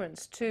huge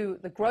difference to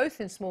the growth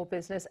in small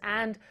business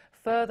and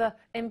further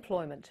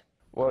employment?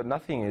 Well,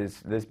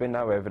 there's been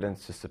no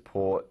evidence to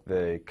support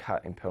the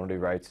cut in penalty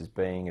rates as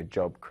being a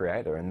job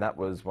creator, and that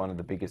was one of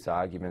the biggest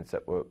arguments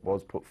that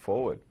was put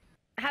forward.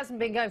 It hasn't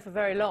been going for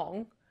very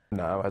long.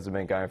 No, it hasn't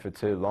been going for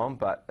too long,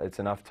 but it's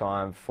enough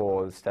time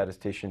for the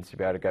statisticians to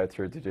be able to go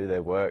through to do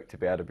their work, to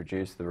be able to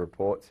produce the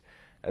reports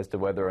as to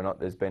whether or not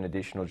there's been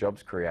additional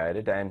jobs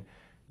created. And,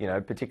 you know,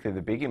 particularly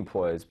the big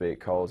employers, be it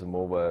Coles and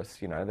Woolworths,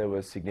 you know, there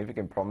were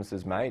significant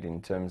promises made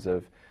in terms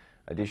of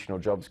additional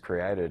jobs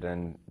created,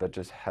 and that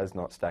just has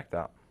not stacked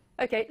up.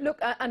 OK, look,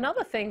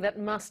 another thing that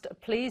must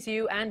please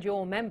you and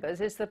your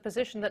members is the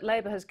position that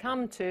Labor has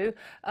come to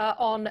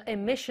on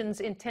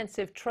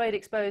emissions-intensive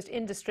trade-exposed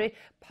industry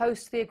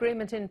post the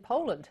agreement in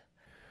Poland.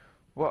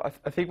 Well,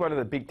 I think one of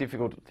the big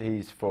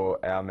difficulties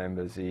for our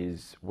members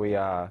is we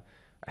are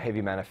a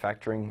heavy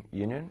manufacturing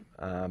union,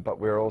 but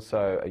we're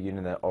also a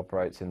union that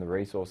operates in the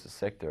resources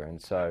sector,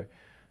 and so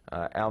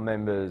our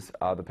members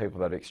are the people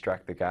that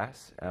extract the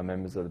gas, our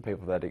members are the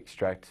people that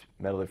extract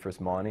metalliferous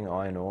mining,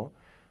 iron ore,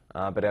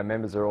 but our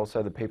members are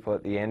also the people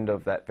at the end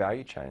of that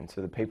value chain,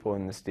 so the people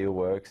in the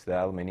steelworks, the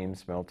aluminium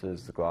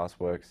smelters, the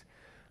glassworks,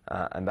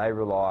 and they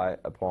rely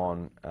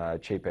upon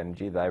cheap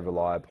energy, they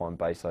rely upon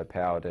baseload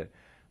power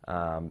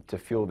to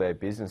fuel their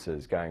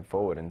businesses going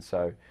forward. And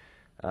so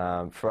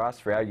For us,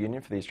 for our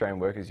union, for the Australian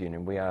Workers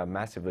Union, we are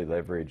massively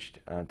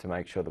leveraged to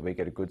make sure that we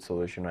get a good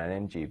solution on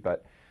energy.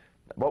 But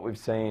what we've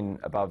seen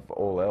above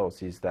all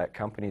else is that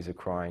companies are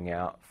crying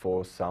out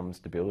for some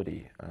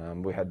stability.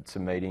 We had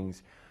some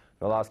meetings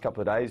the last couple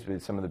of days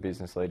with some of the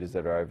business leaders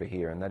that are over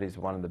here, and that is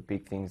one of the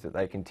big things that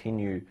they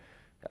continue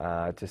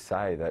to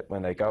say, that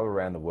when they go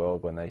around the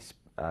world, when they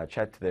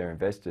chat to their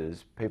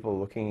investors, people are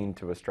looking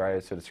into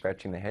Australia sort of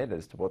scratching their head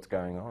as to what's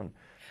going on.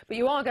 But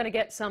you are going to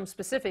get some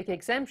specific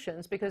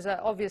exemptions because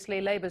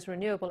obviously Labor's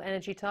renewable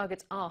energy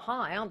targets are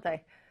high, aren't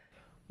they?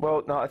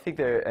 Well, no, I think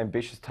they're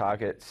ambitious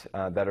targets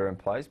that are in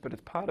place, but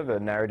it's part of a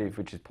narrative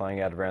which is playing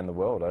out around the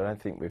world. I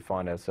don't think we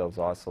find ourselves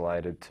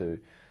isolated to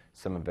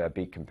some of our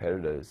big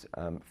competitors.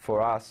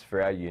 For us,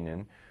 for our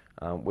union,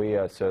 we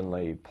are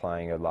certainly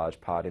playing a large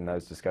part in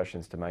those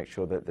discussions to make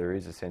sure that there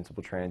is a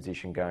sensible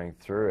transition going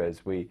through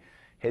as we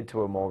head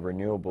to a more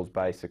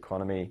renewables-based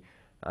economy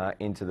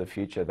into the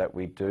future, that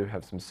we do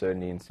have some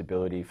certainty and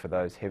stability for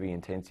those heavy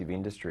intensive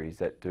industries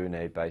that do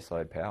need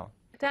baseload power.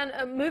 Dan,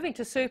 moving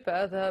to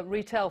super, the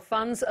retail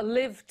funds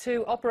live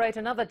to operate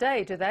another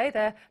day, do they?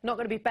 They're not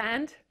going to be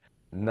banned?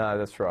 No,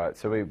 that's right.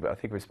 So I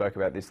think we spoke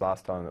about this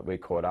last time that we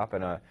caught up,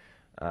 and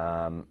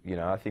you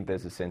know, I think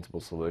there's a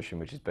sensible solution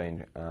which has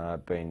been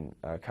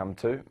come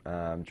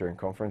to during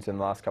conference in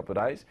the last couple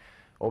of days.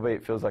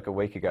 Albeit it feels like a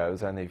week ago, it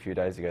was only a few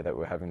days ago that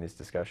we're having this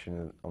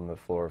discussion on the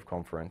floor of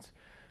conference.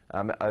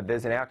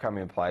 There's an outcome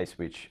in place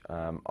which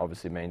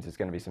obviously means there's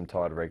going to be some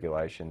tighter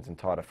regulations and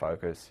tighter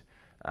focus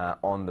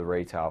on the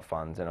retail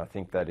funds, and I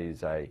think that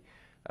is a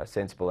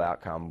sensible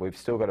outcome. We've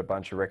still got a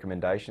bunch of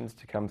recommendations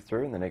to come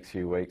through in the next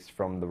few weeks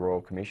from the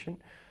Royal Commission,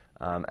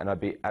 and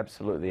I'd be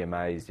absolutely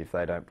amazed if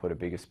they don't put a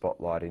bigger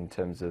spotlight in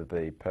terms of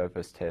the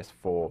purpose test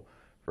for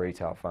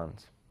retail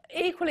funds.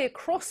 Equally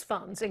across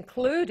funds,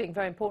 including,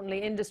 very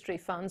importantly, industry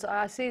funds,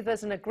 I see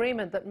there's an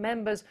agreement that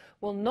members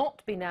will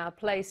not be now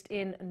placed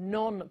in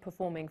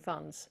non-performing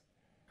funds.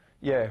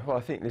 Yeah, well, I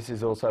think this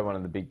is also one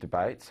of the big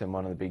debates and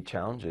one of the big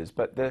challenges.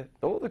 But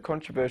all the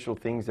controversial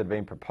things that have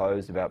been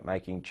proposed about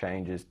making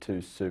changes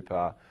to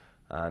super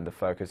and the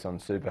focus on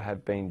super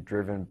have been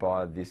driven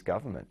by this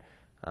government.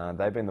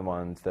 They've been the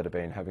ones that have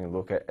been having a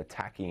look at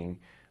attacking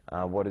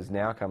what has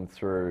now come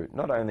through,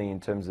 not only in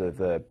terms of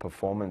the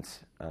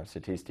performance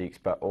statistics,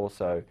 but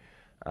also,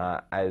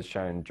 as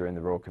shown during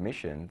the Royal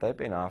Commission, they've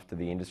been after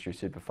the industry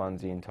super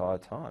funds the entire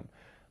time.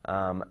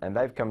 And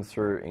they've come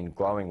through in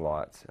glowing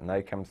lights, and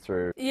they come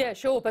through... Yeah,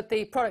 sure, but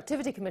the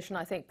Productivity Commission,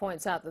 I think,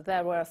 points out that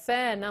there were a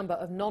fair number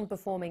of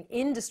non-performing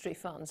industry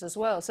funds as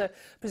well. So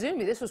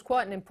presumably this was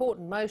quite an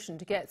important motion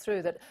to get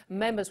through, that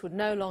members would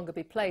no longer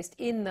be placed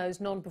in those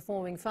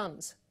non-performing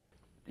funds.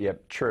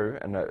 Yep, true,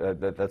 and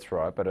that's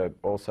right, but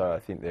also I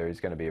think there is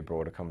going to be a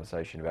broader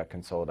conversation about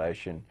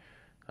consolidation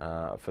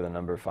for the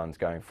number of funds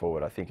going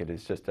forward. I think it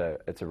is just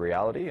it's a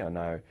reality. I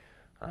know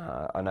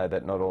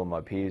that not all of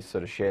my peers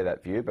sort of share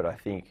that view, but I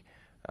think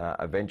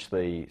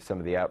eventually some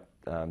of the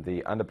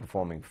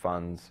underperforming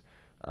funds,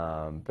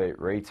 be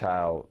it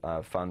retail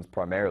funds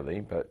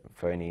primarily, but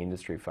for any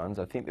industry funds,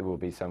 I think there will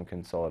be some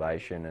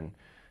consolidation,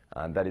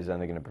 and that is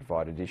only going to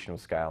provide additional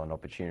scale and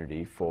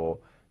opportunity for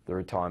the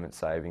retirement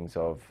savings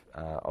of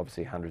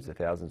obviously hundreds of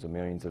thousands or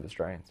millions of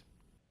Australians.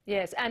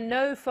 Yes, and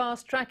no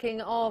fast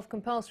tracking of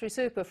compulsory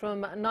super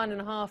from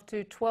 9.5%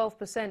 to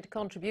 12%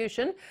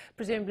 contribution.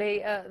 Presumably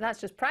that's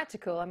just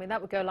practical. I mean,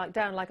 that would go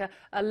down like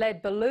a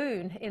lead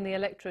balloon in the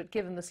electorate,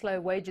 given the slow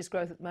wages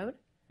growth at the moment.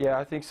 Yeah,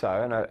 I think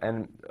so,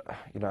 and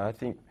you know, I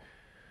don't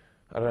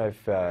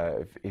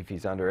know if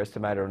he's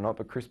underestimated or not,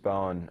 but Chris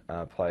Bowen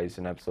plays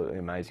an absolutely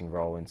amazing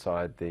role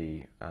inside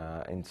the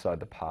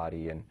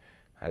party, and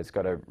has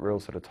got a real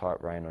sort of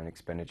tight rein on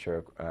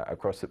expenditure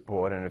across the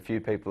board, and a few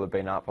people have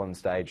been up on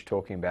stage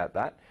talking about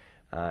that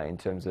in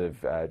terms of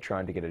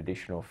trying to get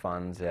additional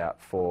funds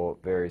out for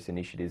various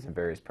initiatives and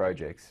various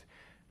projects.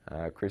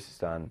 Chris has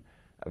done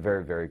a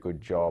very, very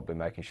good job in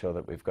making sure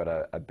that we've got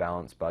a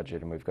balanced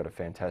budget, and we've got a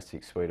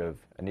fantastic suite of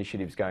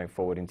initiatives going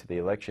forward into the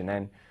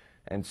election,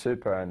 and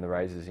super and the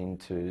raises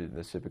into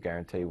the super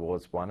guarantee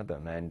was one of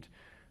them. And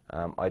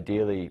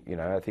ideally, you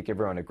know, I think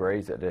everyone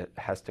agrees that it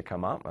has to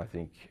come up. I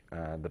think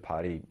the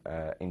party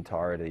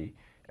entirely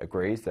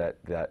agrees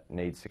that that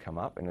needs to come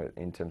up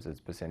in terms of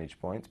its percentage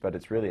points, but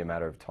it's really a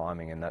matter of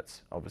timing, and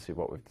that's obviously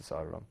what we've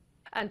decided on.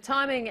 And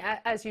timing,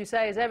 as you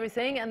say, is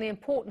everything, and the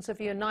importance of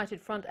a united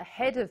front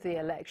ahead of the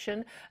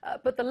election.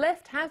 But the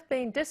left have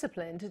been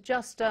disciplined.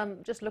 Just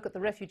look at the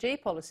refugee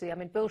policy. I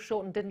mean, Bill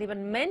Shorten didn't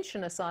even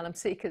mention asylum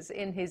seekers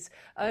in his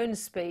own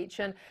speech,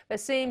 and there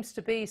seems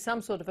to be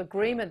some sort of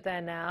agreement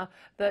there now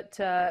that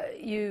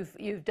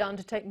you've done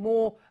to take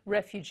more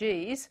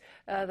refugees.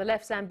 The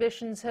left's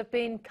ambitions have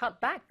been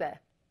cut back there.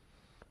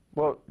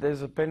 Well,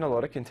 there's been a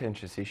lot of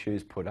contentious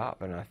issues put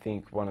up, and I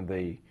think one of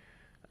the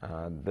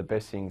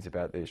best things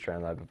about the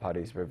Australian Labor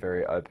Party is we're a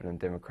very open and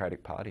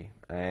democratic party,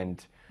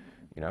 and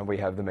you know, we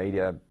have the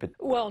media. But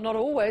well, not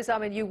always. I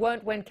mean, you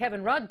weren't when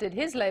Kevin Rudd did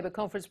his Labor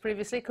conference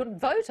previously. Couldn't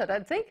vote, I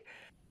don't think.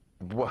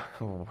 Well,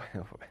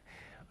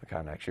 I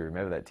can't actually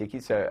remember that, Ticky.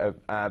 So,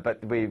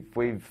 but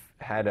we've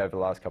had over the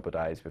last couple of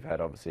days, we've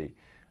had obviously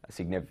a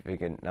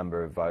significant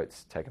number of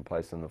votes taking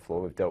place on the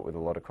floor. We've dealt with a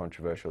lot of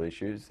controversial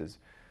issues. There's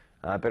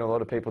been a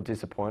lot of people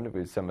disappointed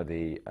with some of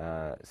the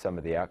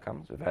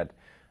outcomes. We've had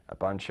a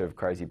bunch of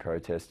crazy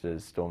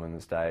protesters storming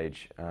the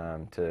stage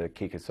to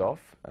kick us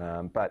off.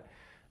 But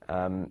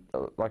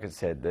like I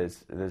said,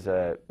 there's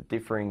a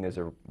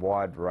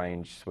wide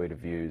range suite of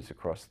views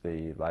across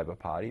the Labor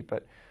Party,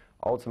 but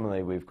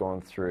ultimately we've gone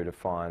through to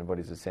find what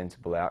is a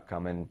sensible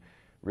outcome and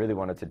really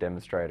wanted to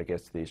demonstrate, I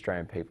guess, to the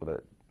Australian people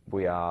that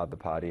we are the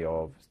party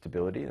of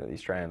stability, that the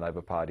Australian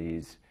Labor Party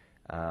is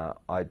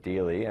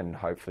ideally and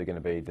hopefully going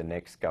to be the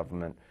next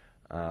government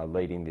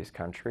leading this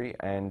country.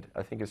 And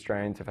I think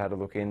Australians have had a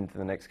look into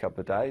the next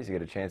couple of days. You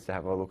get a chance to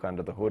have a look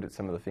under the hood at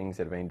some of the things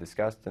that have been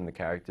discussed and the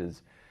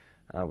characters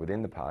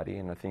within the party,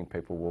 and I think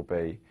people will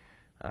be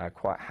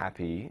quite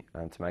happy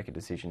to make a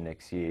decision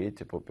next year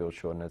to put Bill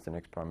Shorten as the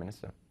next Prime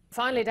Minister.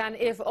 Finally, Dan,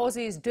 if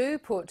Aussies do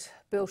put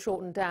Bill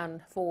Shorten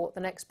down for the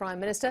next Prime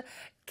Minister,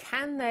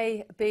 can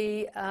they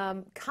be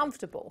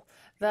comfortable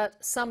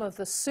that some of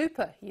the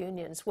super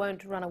unions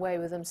won't run away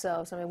with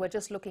themselves? I mean, we're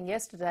just looking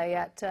yesterday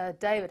at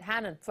David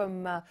Hannan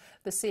from the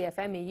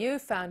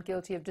CFMEU, found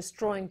guilty of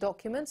destroying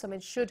documents. I mean,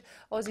 should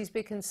Aussies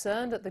be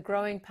concerned at the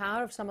growing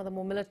power of some of the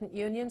more militant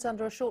unions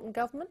under a Shorten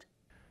government?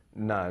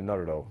 No, not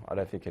at all. I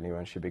don't think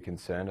anyone should be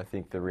concerned. I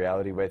think the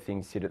reality where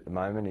things sit at the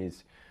moment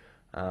is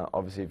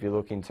obviously, if you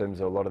look in terms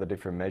of a lot of the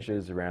different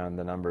measures around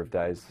the number of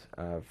days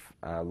of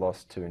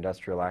lost to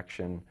industrial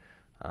action,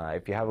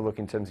 if you have a look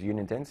in terms of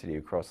union density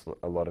across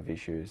a lot of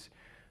issues,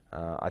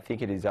 I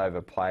think it is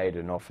overplayed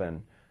and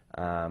often,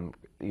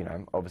 you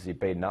know, obviously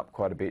beaten up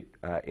quite a bit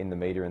in the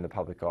media and the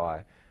public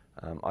eye.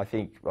 I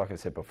think, like I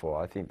said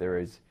before, I think there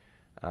is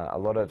a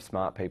lot of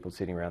smart people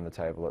sitting around the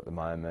table at the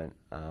moment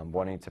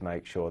wanting to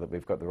make sure that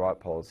we've got the right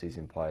policies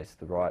in place,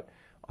 the right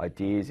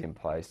ideas in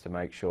place to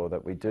make sure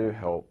that we do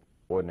help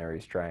ordinary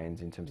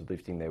Australians in terms of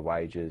lifting their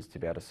wages to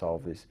be able to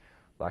solve this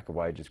lack of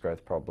wages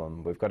growth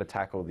problem. We've got to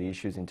tackle the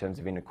issues in terms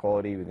of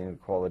inequality, with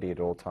inequality at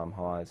all-time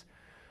highs.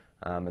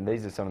 And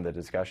these are some of the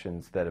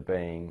discussions that are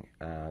being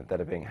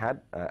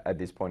had at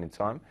this point in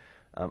time.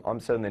 I'm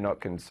certainly not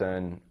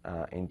concerned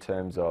in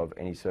terms of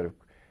any sort of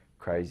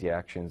crazy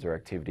actions or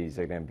activities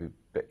that are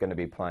going to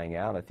be playing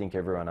out. I think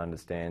everyone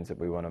understands that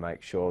we want to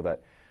make sure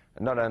that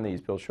not only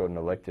is Bill Shorten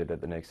elected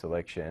at the next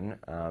election,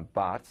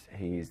 but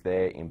he is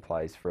there in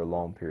place for a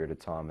long period of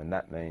time, and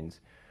that means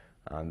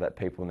that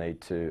people need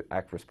to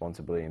act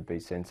responsibly and be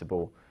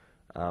sensible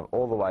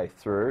all the way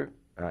through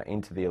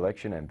into the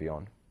election and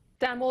beyond.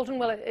 Dan Walton,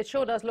 well, it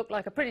sure does look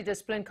like a pretty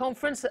disciplined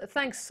conference.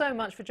 Thanks so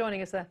much for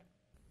joining us there.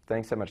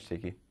 Thanks so much,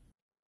 Ticky.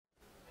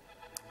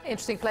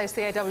 Interesting place,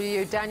 the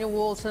AWU. Daniel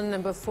Walton,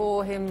 and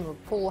before him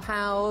Paul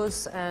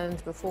Howes,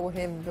 and before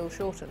him Bill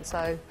Shorten.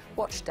 So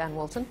watch Dan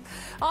Walton.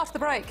 After the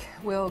break,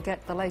 we'll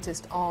get the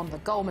latest on the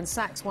Goldman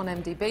Sachs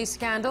 1MDB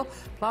scandal,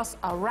 plus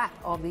a wrap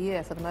of the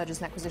year for the mergers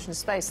and acquisitions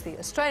space. The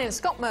Australian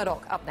Scott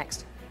Murdoch up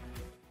next.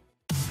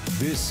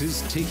 This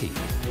is Ticky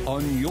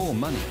on Your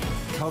Money,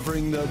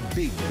 covering the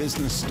big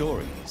business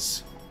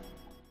stories.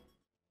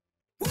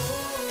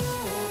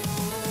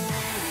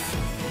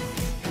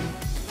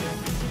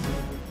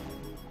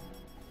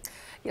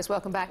 Yes,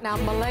 welcome back. Now,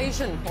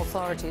 Malaysian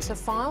authorities have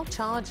filed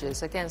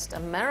charges against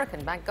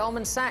American bank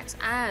Goldman Sachs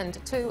and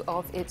two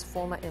of its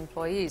former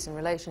employees in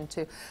relation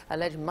to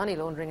alleged money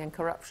laundering and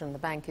corruption. The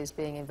bank is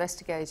being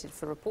investigated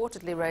for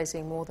reportedly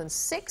raising more than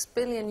 $6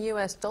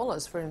 billion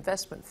for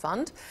investment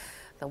fund.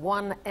 The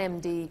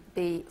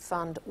 1MDB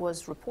fund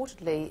was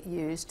reportedly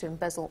used to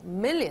embezzle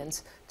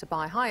millions to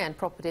buy high-end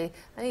property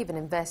and even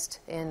invest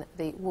in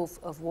the Wolf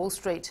of Wall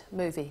Street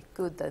movie,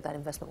 good though that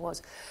investment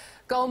was.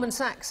 Goldman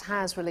Sachs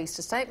has released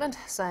a statement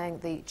saying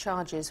the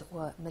charges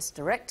were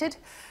misdirected.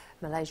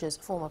 Malaysia's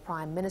former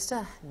Prime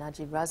Minister,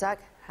 Najib Razak,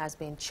 has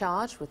been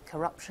charged with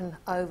corruption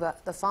over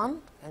the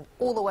fund, and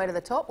all the way to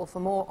the top. Well, for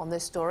more on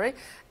this story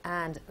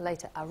and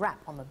later a wrap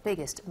on the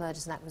biggest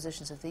mergers and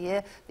acquisitions of the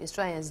year, the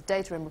Australian's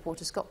data and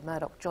reporter Scott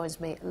Murdoch joins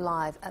me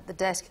live at the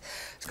desk.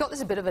 Scott, this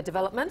is a bit of a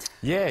development.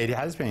 Yeah, it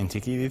has been,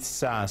 Ticky.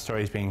 This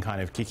story's been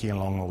kind of kicking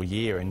along all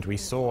year, and we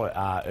saw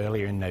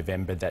earlier in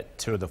November that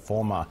two of the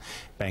former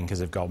bankers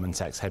of Goldman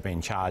Sachs had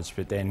been charged,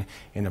 but then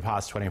in the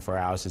past 24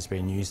 hours it's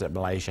been news that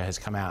Malaysia has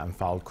come out and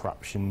filed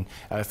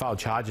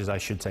charges, I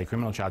should say,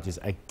 criminal charges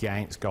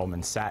against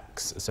Goldman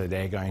Sachs. So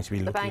they're going to be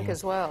looking... The bank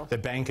as well. The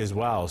bank as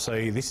well.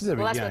 So this is a...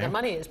 Well, that's where the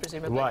money is,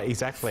 presumably. Well,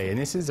 exactly. And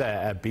this is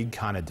a big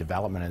kind of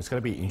development. And it's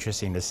going to be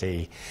interesting to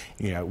see,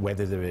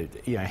 whether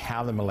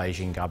how the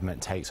Malaysian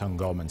government takes on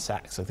Goldman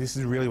Sachs. So this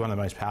is really one of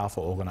the most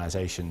powerful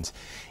organisations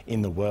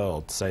in the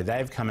world. So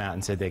they've come out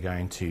and said they're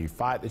going to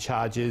fight the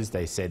charges.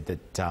 They said that,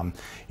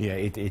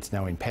 it's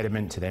no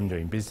impediment to them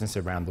doing business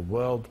around the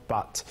world.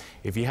 But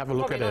if you have a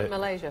look at it...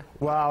 Malaysia.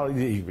 Well,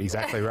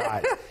 exactly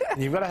right.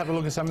 You've got to have a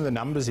look at some of the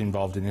numbers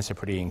involved in this are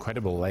pretty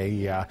incredible.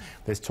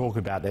 There's talk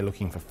about they're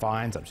looking for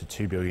fines up to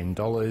 $2 billion.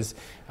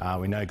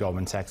 We know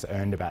Goldman Sachs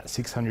earned about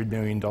 $600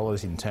 million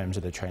in terms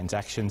of the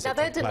transactions. Now,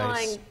 they're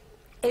denying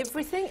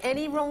everything?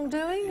 Any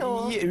wrongdoing?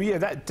 Or? Yeah,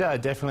 that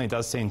definitely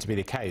does seem to be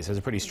the case. There's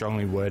a pretty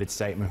strongly worded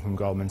statement from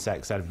Goldman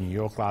Sachs out of New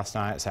York last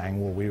night saying,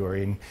 well, we were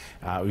in,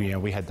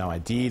 we had no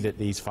idea that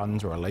these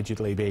funds were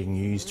allegedly being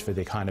used for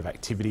the kind of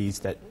activities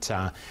that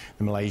the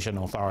Malaysian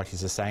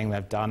authorities are saying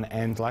they've done.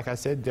 And like I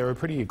said, they're a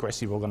pretty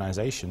aggressive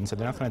organisation, so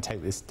they're not going to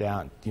take this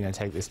down,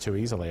 take this too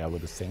easily, I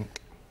would think.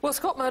 Well,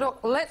 Scott Murdoch,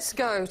 let's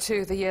go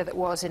to the year that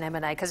was in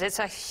M&A, because it's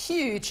a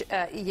huge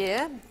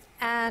year,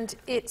 and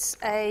it's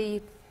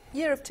a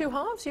year of two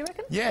halves, you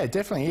reckon? Yeah, it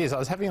definitely is. I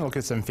was having a look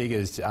at some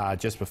figures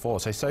just before.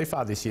 So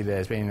far this year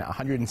there's been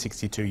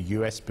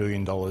 $162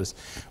 billion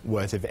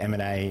worth of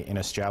M&A in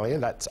Australia.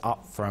 That's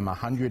up from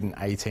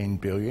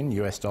 $118 billion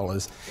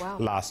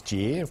last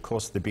year. Of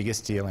course, the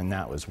biggest deal in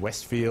that was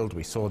Westfield.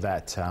 We saw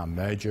that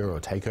merger or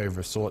takeover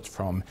of sorts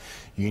from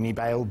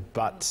Unibail,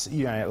 but,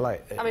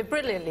 I mean,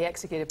 brilliantly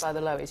executed by the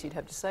Lowies, you'd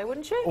have to say,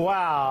 wouldn't you?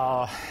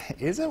 Wow.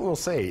 Is it? We'll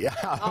see.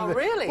 Oh,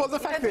 really? Well, the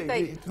fact that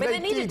they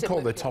did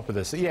call the top of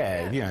this,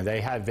 they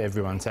have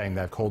everyone saying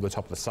they've called the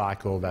top of the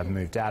cycle, they've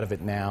moved out of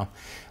it now.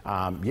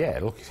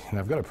 Look,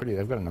 they've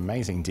got an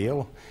amazing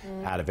deal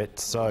out of it.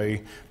 So,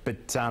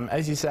 but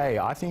as you say,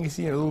 I think it's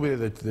a little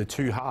bit of the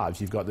two halves.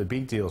 You've got the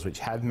big deals which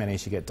have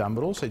managed to get done,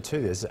 but also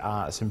too there's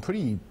some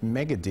pretty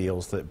mega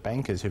deals that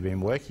bankers who've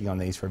been working on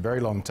these for a very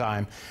long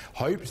time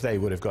hoped they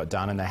would have got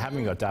done, and they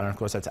haven't got done. And of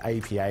course, that's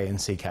APA and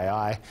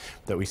CKI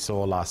that we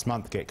saw last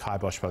month get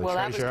kiboshed by the Treasurer. Well,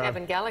 that was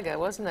Kevin Gallagher,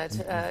 wasn't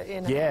it?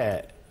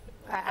 Yeah.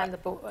 And the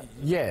board.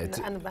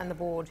 And the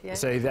board. Yeah.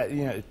 So that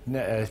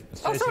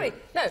oh, sorry.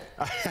 No.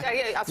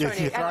 I've thrown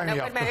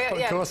you.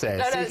 Of course, there.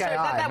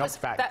 CKI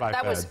knocked back by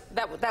that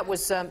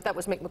was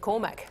Mick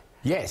McCormack.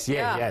 Yes,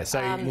 yeah. So,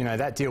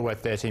 that deal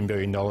worth $13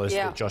 billion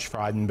that Josh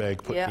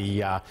Frydenberg put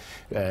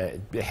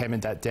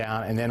hammered that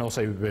down. And then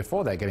also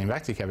before that, getting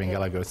back to Kevin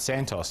Gallagher with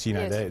Santos,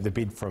 the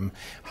bid from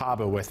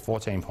Harbour worth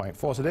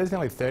 14.4. So there's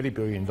nearly $30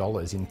 billion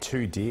in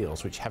two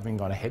deals which haven't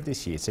gone ahead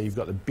this year. So you've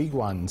got the big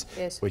ones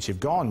which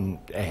have gone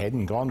ahead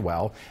and gone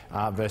well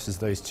versus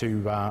those two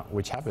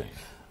which haven't.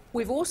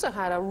 We've also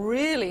had a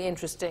really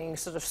interesting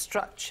sort of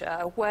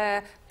structure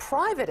where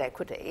private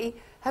equity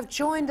have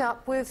joined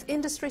up with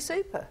industry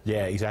super.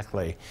 Yeah,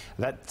 exactly.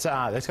 That's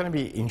going to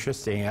be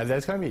interesting.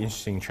 There's going to be an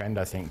interesting trend,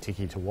 I think,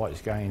 Ticky, to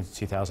watch going into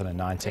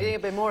 2019. You think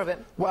a bit more of it?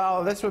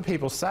 Well, that's what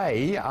people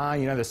say.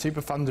 The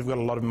super funds have got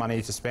a lot of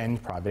money to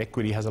spend. Private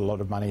equity has a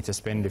lot of money to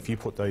spend. If you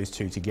put those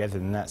two together,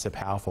 then that's a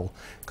powerful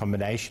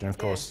combination, of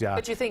course.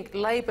 But you think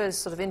Labor's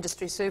sort of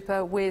industry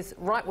super with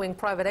right-wing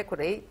private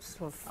equity?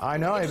 Sort of I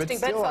know, but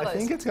still, I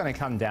think it's going to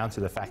come down to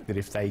the fact that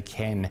if they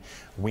can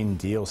win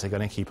deals, they're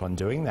going to keep on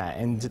doing that.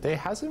 And there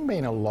hasn't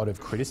been a lot of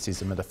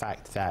criticism of the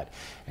fact that,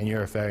 and you're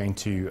referring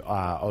to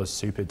Oz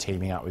Super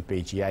teaming up with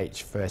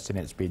BGH first in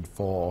its bid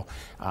for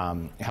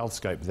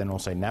HealthScope, but then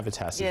also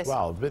Navitas as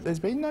well. But there's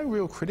been no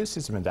real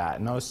criticism of that.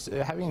 And I was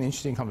having an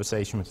interesting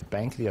conversation with the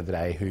bank the other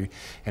day,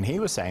 and he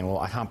was saying, well,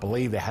 I can't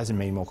believe there hasn't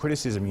been more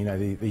criticism.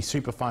 The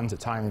super funds are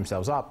tying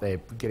themselves up.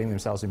 They're getting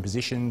themselves in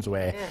positions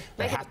where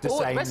they have to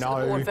say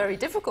no. Very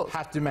difficult.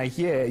 Have to make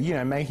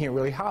making it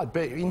really hard.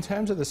 But in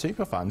terms of the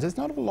super funds, there's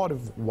not a lot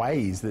of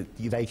ways that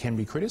they can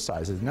be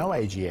criticised. There's no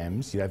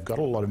AGMs. They've got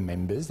a lot of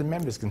members. The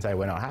members can say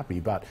we're not happy,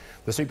 but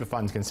the super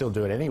funds can still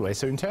do it anyway.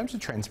 So in terms of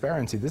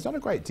transparency, there's not a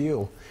great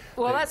deal.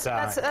 Well, that's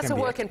a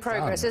work in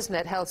progress, isn't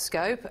it,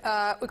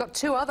 HealthScope? We've got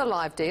two other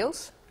live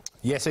deals.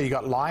 Yeah, so you've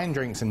got Lion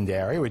Drinks and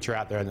Dairy, which are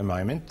out there at the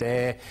moment.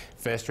 Their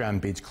first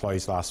round bids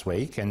closed last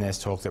week, and there's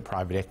talk that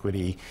private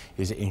equity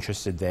is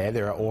interested there.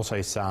 There are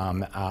also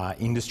some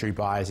industry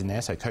buyers in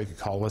there, so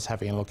Coca-Cola's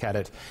having a look at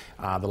it.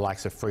 The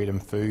likes of Freedom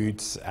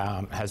Foods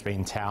has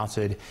been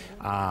touted.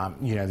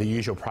 The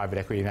usual private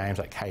equity names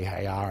like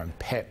KKR and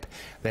PEP.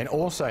 Then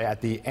also at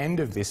the end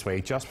of this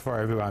week, just before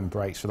everyone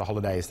breaks for the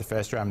holidays, the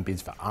first round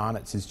bids for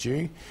Arnott's is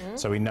due.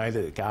 So we know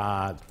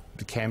that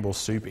Campbell's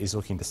Soup is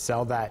looking to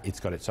sell that. It's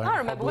got its own problems. I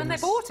remember when they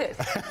bought it.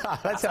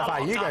 That's how far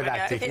you go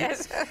back, Ticky.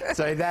 Yes.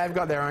 So they've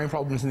got their own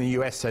problems in the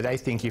US, so they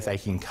think if they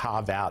can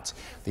carve out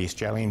the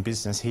Australian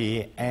business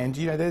here, and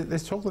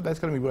there's talk that that's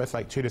going to be worth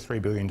like $2 to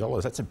 $3 billion.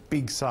 That's a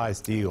big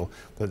size deal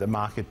that the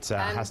market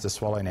has to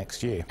swallow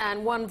next year.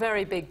 And one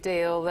very big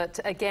deal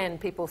that, again,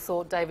 people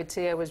thought David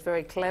Teo was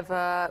very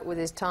clever with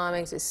his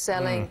timings, his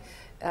selling.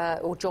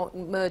 Or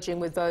merging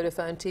with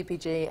Vodafone,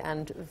 TPG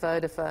and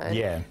Vodafone.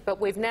 Yeah.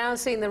 But we've now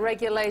seen the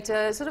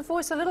regulator sort of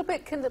voice a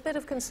bit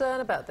of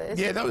concern about this.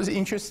 Yeah, that was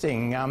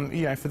interesting.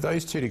 For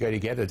those two to go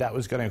together, that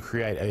was going to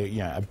create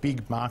a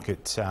big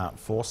market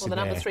force. Well, the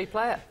number three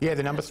player. Yeah,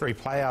 the number three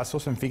player. I saw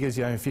some figures,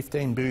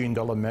 $15 billion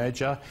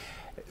merger.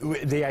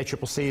 The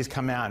ACCC has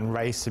come out and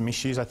raised some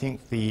issues. I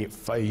think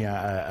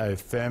a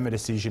firmer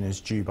decision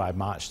is due by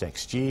March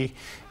next year.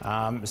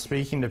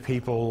 Speaking to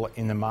people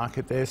in the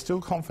market, they're still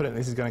confident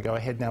this is going to go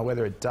ahead. Now,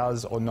 whether it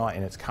does or not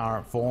in its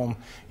current form,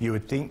 you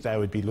would think they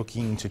would be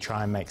looking to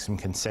try and make some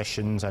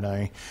concessions. I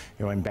know,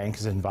 when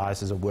bankers and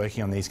advisors are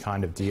working on these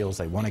kind of deals,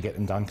 they want to get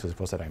them done because, of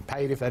course, they don't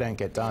pay it if they don't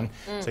get done.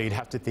 So you'd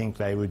have to think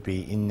they would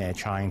be in there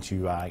trying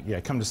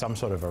to come to some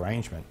sort of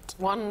arrangement.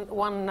 One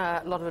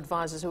lot of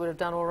advisors who would have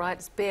done all right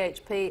is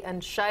BHP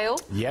and Shale.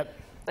 Yep.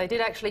 They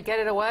did actually get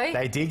it away?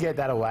 They did get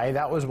that away.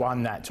 That was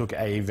one that took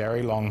a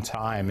very long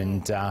time,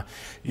 and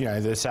you know,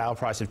 the sale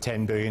price of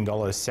 $10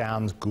 billion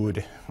sounds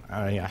good,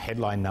 you know,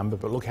 headline number,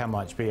 but look how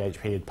much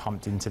BHP had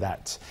pumped into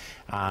that.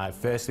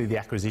 Firstly, the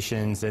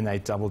acquisitions, then they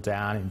doubled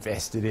down,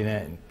 invested in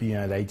it. You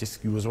know,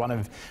 it was one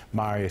of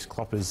Marius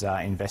Klopper's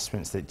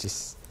investments that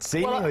just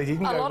seemingly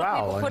didn't go well. A lot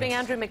of people putting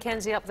Andrew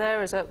Mackenzie up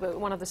there as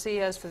one of the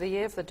CEOs for the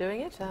year for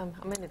doing it. I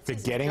mean, it's for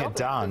getting it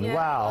done. Yeah,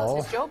 well,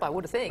 it's his job, I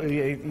would think.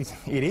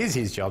 It is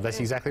his job. That's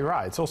exactly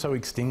right. It's also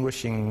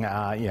extinguishing.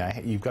 You know,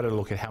 you've got to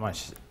look at how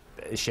much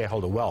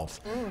shareholder wealth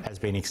has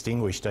been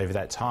extinguished over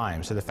that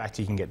time. So the fact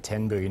you can get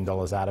 $10 billion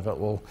out of it,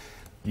 well,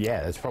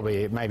 yeah, that's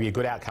probably maybe a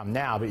good outcome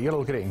now, but you've got to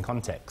look at it in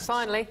context.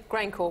 Finally,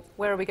 GrainCorp,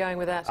 where are we going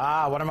with that?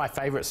 One of my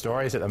favourite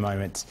stories at the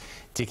moment,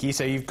 Ticky.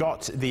 So you've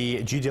got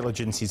the due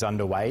diligence is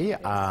underway.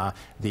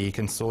 The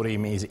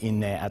consortium is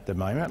in there at the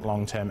moment,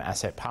 long-term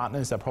asset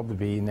partners. They'll probably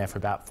be in there for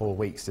about 4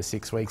 weeks to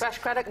 6 weeks. Crash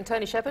Craddock and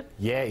Tony Shepherd?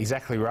 Yeah,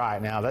 exactly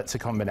right. Now, that's a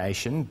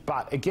combination.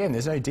 But again,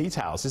 there's no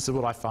details. This is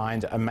what I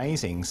find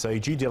amazing. So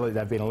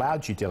they've been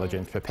allowed due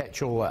diligence.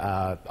 Perpetual,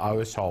 I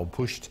was told,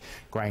 pushed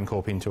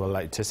GrainCorp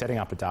into setting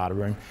up a data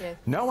room. Yeah.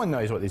 No one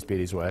knows what this bid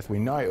is worth. We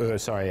know,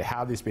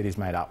 how this bid is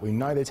made up. We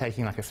know they're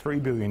taking like a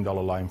 $3 billion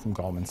loan from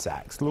Goldman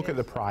Sachs. Look at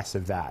the price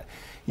of that.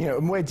 You know,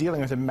 and we're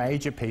dealing with a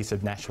major piece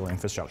of national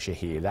infrastructure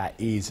here that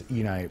is,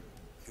 you know,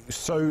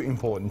 so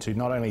important to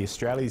not only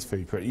Australia's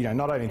food,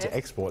 not only to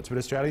exports, but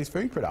Australia's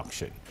food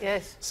production.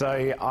 Yes. So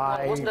it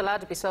wasn't allowed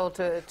to be sold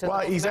to well,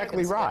 the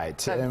exactly right.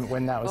 So,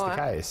 when that was the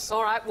case.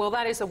 All right. Well,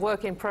 that is a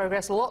work in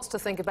progress. Lots to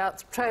think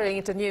about trailing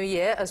into New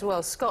Year as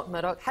well. Scott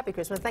Murdoch, happy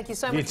Christmas. Thank you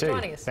so much for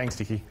joining us. Thanks,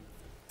 Ticky.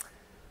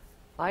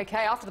 OK,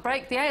 after the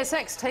break, the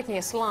ASX taking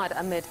a slide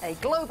amid a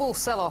global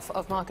sell-off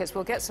of markets.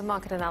 We'll get some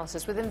market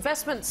analysis with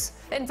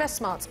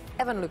InvestSmart's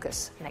Evan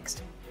Lucas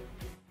next.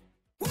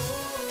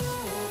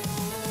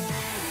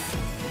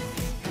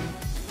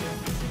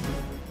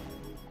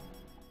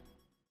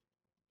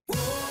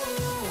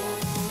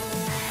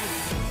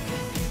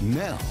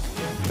 Now,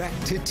 back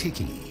to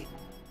Ticky.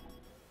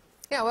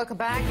 Yeah, welcome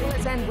back.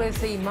 Let's end with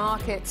the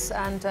markets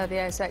and the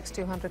ASX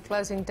 200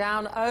 closing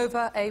down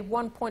over a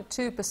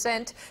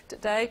 1.2%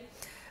 today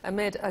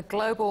amid a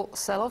global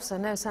sell-off, so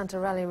no Santa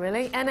rally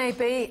really.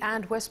 NAB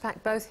and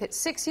Westpac both hit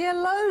 6-year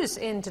lows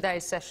in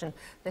today's session.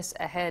 This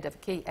ahead of a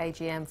key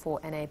AGM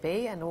for NAB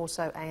and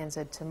also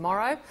ANZ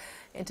tomorrow.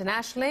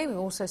 Internationally, we've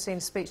also seen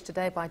a speech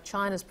today by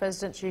China's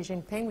President Xi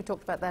Jinping, we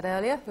talked about that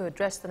earlier, who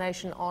addressed the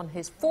nation on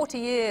his 40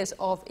 years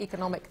of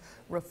economic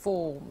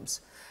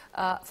reforms.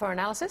 For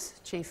analysis,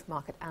 Chief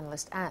Market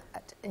Analyst at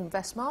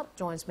InvestSmart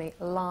joins me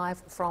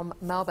live from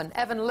Melbourne.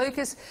 Evan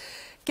Lucas,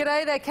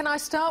 g'day there. Can I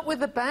start with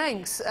the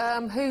banks,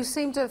 who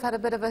seem to have had a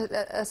bit of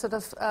a sort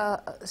of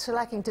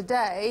shellacking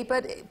today,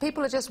 but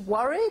people are just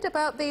worried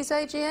about these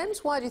AGMs?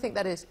 Why do you think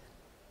that is?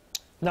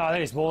 No, I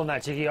think it's more than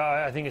that, Ticky.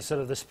 I think it's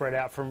sort of the spread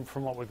out from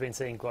what we've been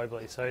seeing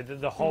globally. So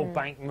the whole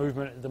bank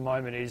movement at the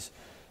moment is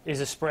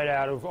a spread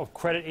out of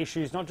credit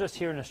issues, not just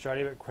here in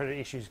Australia, but credit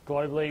issues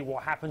globally.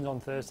 What happened on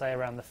Thursday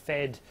around the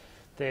Fed,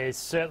 there's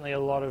certainly a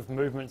lot of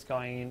movements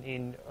going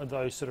in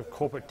those sort of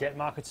corporate debt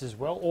markets as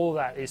well. All of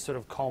that is sort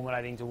of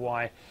culminating to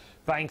why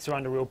banks are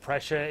under real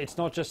pressure. It's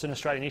not just an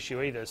Australian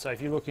issue either. So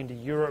if you look into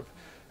Europe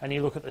and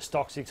you look at the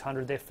Stock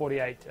 600, their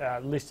 48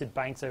 listed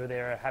banks over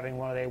there are having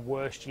one of their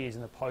worst years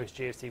in the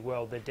post-GFC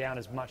world. They're down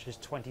as much as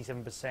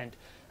 27%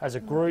 as a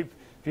group.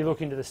 If you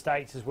look into the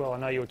States as well, I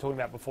know you were talking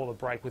about before the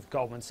break with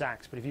Goldman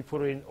Sachs, but if you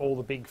put in all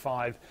the big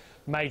 5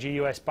 major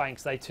US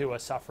banks, they too are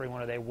suffering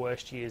one of their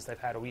worst years they've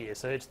had all year.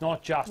 So it's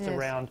not just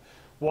around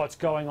what's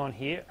going on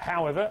here.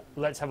 However,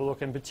 let's have a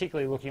look, and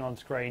particularly looking on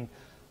screen,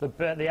 the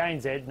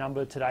ANZ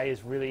number today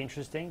is really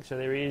interesting. So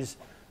there is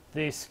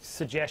this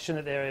suggestion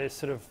that there is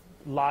sort of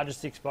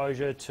largest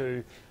exposure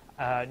to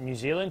New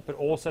Zealand, but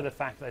also the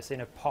fact that they've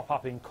seen a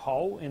pop-up in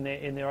coal in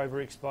their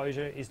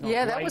overexposure is not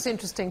great. That was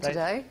interesting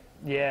today.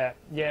 Yeah,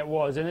 it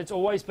was. And it's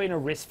always been a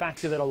risk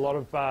factor that a lot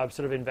of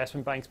sort of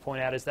investment banks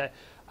point out, is that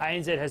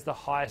ANZ has the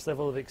highest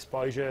level of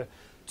exposure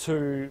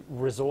to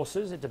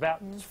resources. It's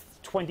about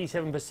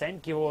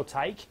 27%, give or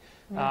take,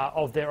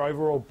 of their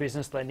overall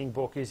business lending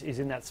book is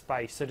in that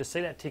space. So to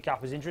see that tick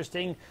up is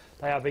interesting.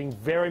 They are being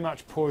very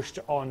much pushed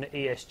on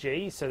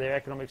ESG, so their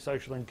economic,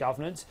 social and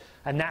governance,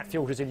 and that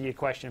filters into your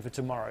question for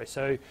tomorrow.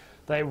 So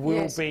there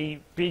will be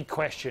big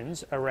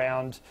questions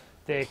around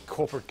their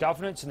corporate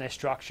governance and their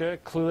structure.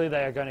 Clearly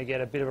they are going to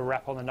get a bit of a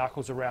rap on the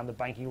knuckles around the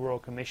Banking Royal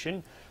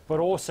Commission, but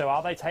also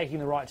are they taking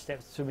the right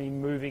steps to be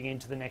moving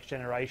into the next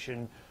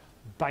generation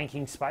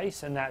banking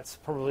space, and that's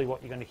probably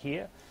what you're going to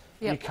hear.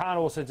 You can't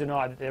also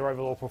deny that their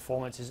overall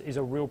performance is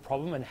a real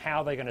problem, and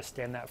how they're going to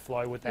stem that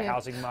flow with the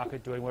housing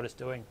market doing what it's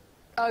doing.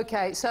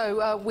 OK,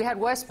 so we had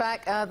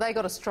Westpac, they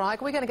got a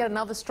strike. Are we going to get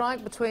another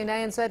strike between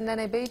ANZ and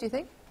NAB, do you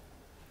think?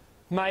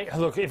 Mate,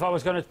 look, if I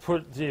was going to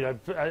put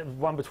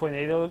one between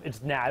either of them,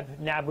 it's NAB.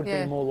 NAB would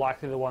be more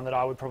likely the one that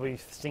I would probably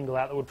single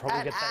out that would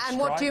probably get that strike. And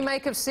what do you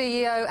make of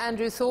CEO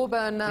Andrew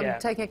Thorburn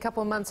taking a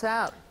couple of months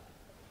out?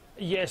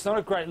 Yeah, it's not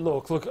a great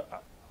look. Look,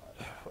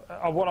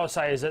 what I'll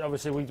say is that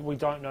obviously we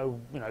don't know,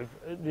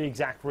 the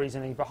exact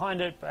reasoning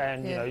behind it,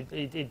 and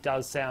it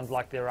does sound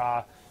like there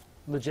are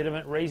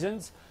legitimate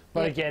reasons.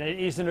 But again, it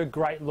isn't a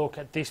great look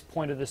at this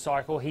point of the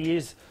cycle. He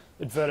is,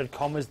 inverted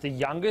commas, the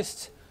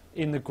youngest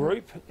in the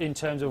group in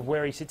terms of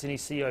where he sits in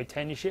his CEO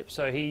tenureship.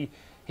 So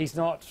he's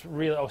not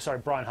really. Oh, sorry,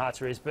 Brian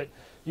Hartzer is, but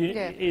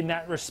in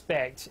that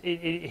respect,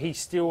 he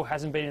still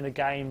hasn't been in the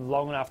game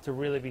long enough to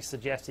really be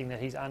suggesting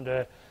that he's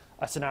under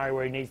a scenario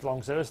where he needs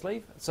long service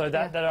leave. So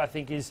that I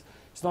think it's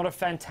not a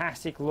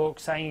fantastic look,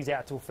 saying he's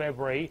out till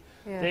February.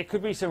 There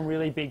could be some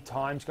really big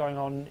times going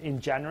on in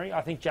January.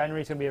 I think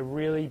January is going to be a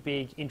really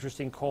big,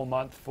 interesting call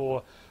month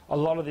for a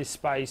lot of this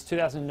space.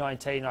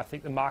 2019, I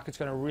think the market's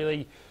going to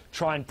really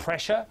try and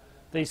pressure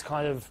these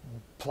kind of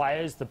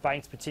players, the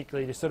banks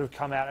particularly, to sort of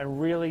come out and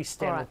really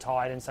stem the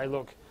tide and say,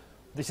 look,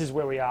 this is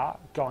where we are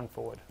going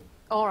forward.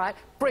 All right,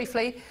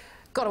 briefly,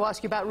 got to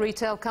ask you about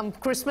retail come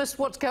Christmas.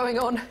 What's going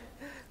on?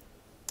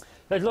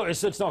 Look,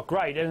 it's not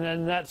great,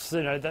 and that's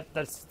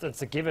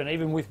that's a given.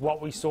 Even with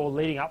what we saw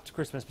leading up to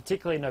Christmas,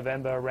 particularly in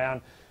November,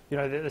 around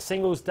the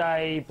Singles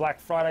Day, Black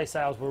Friday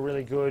sales were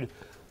really good.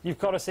 You've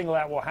got to single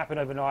out what happened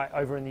overnight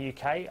over in the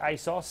UK.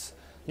 ASOS,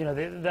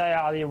 they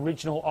are the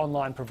original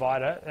online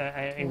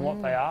provider in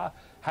what they are.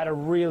 Had a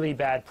really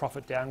bad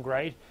profit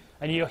downgrade,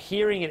 and you're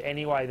hearing it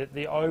anyway that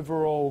the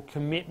overall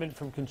commitment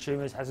from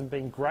consumers hasn't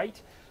been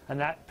great, and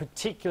that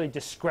particularly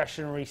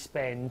discretionary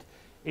spend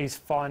is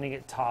finding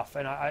it tough.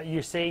 And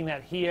you're seeing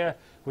that here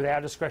with our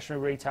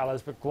discretionary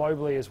retailers, but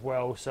globally as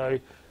well. So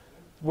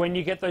when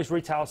you get those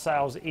retail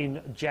sales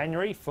in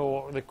January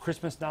for the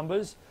Christmas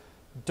numbers,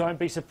 don't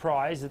be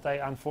surprised that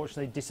they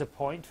unfortunately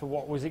disappoint for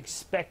what was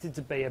expected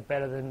to be a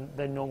better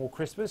than normal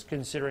Christmas,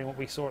 considering what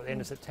we saw at the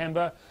end of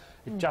September.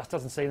 It just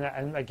doesn't seem that.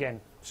 And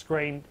again,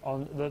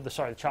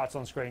 the charts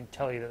on screen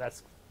tell you that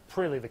that's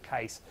really the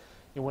case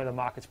in where the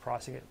market's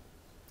pricing it.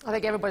 I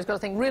think everybody's got to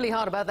think really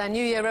hard about their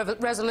New Year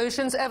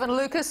resolutions. Evan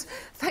Lucas,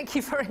 thank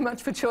you very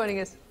much for joining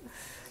us.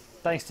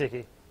 Thanks,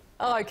 Ticky.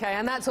 OK,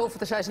 and that's all for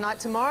the show tonight.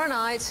 Tomorrow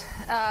night,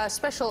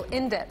 special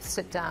in-depth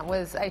sit-down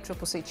with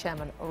ACCC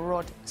Chairman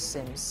Rod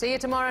Sims. See you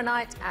tomorrow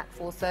night at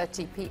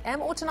 4:30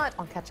 p.m. or tonight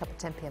on Catch Up at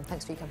 10 p.m.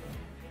 Thanks for your company.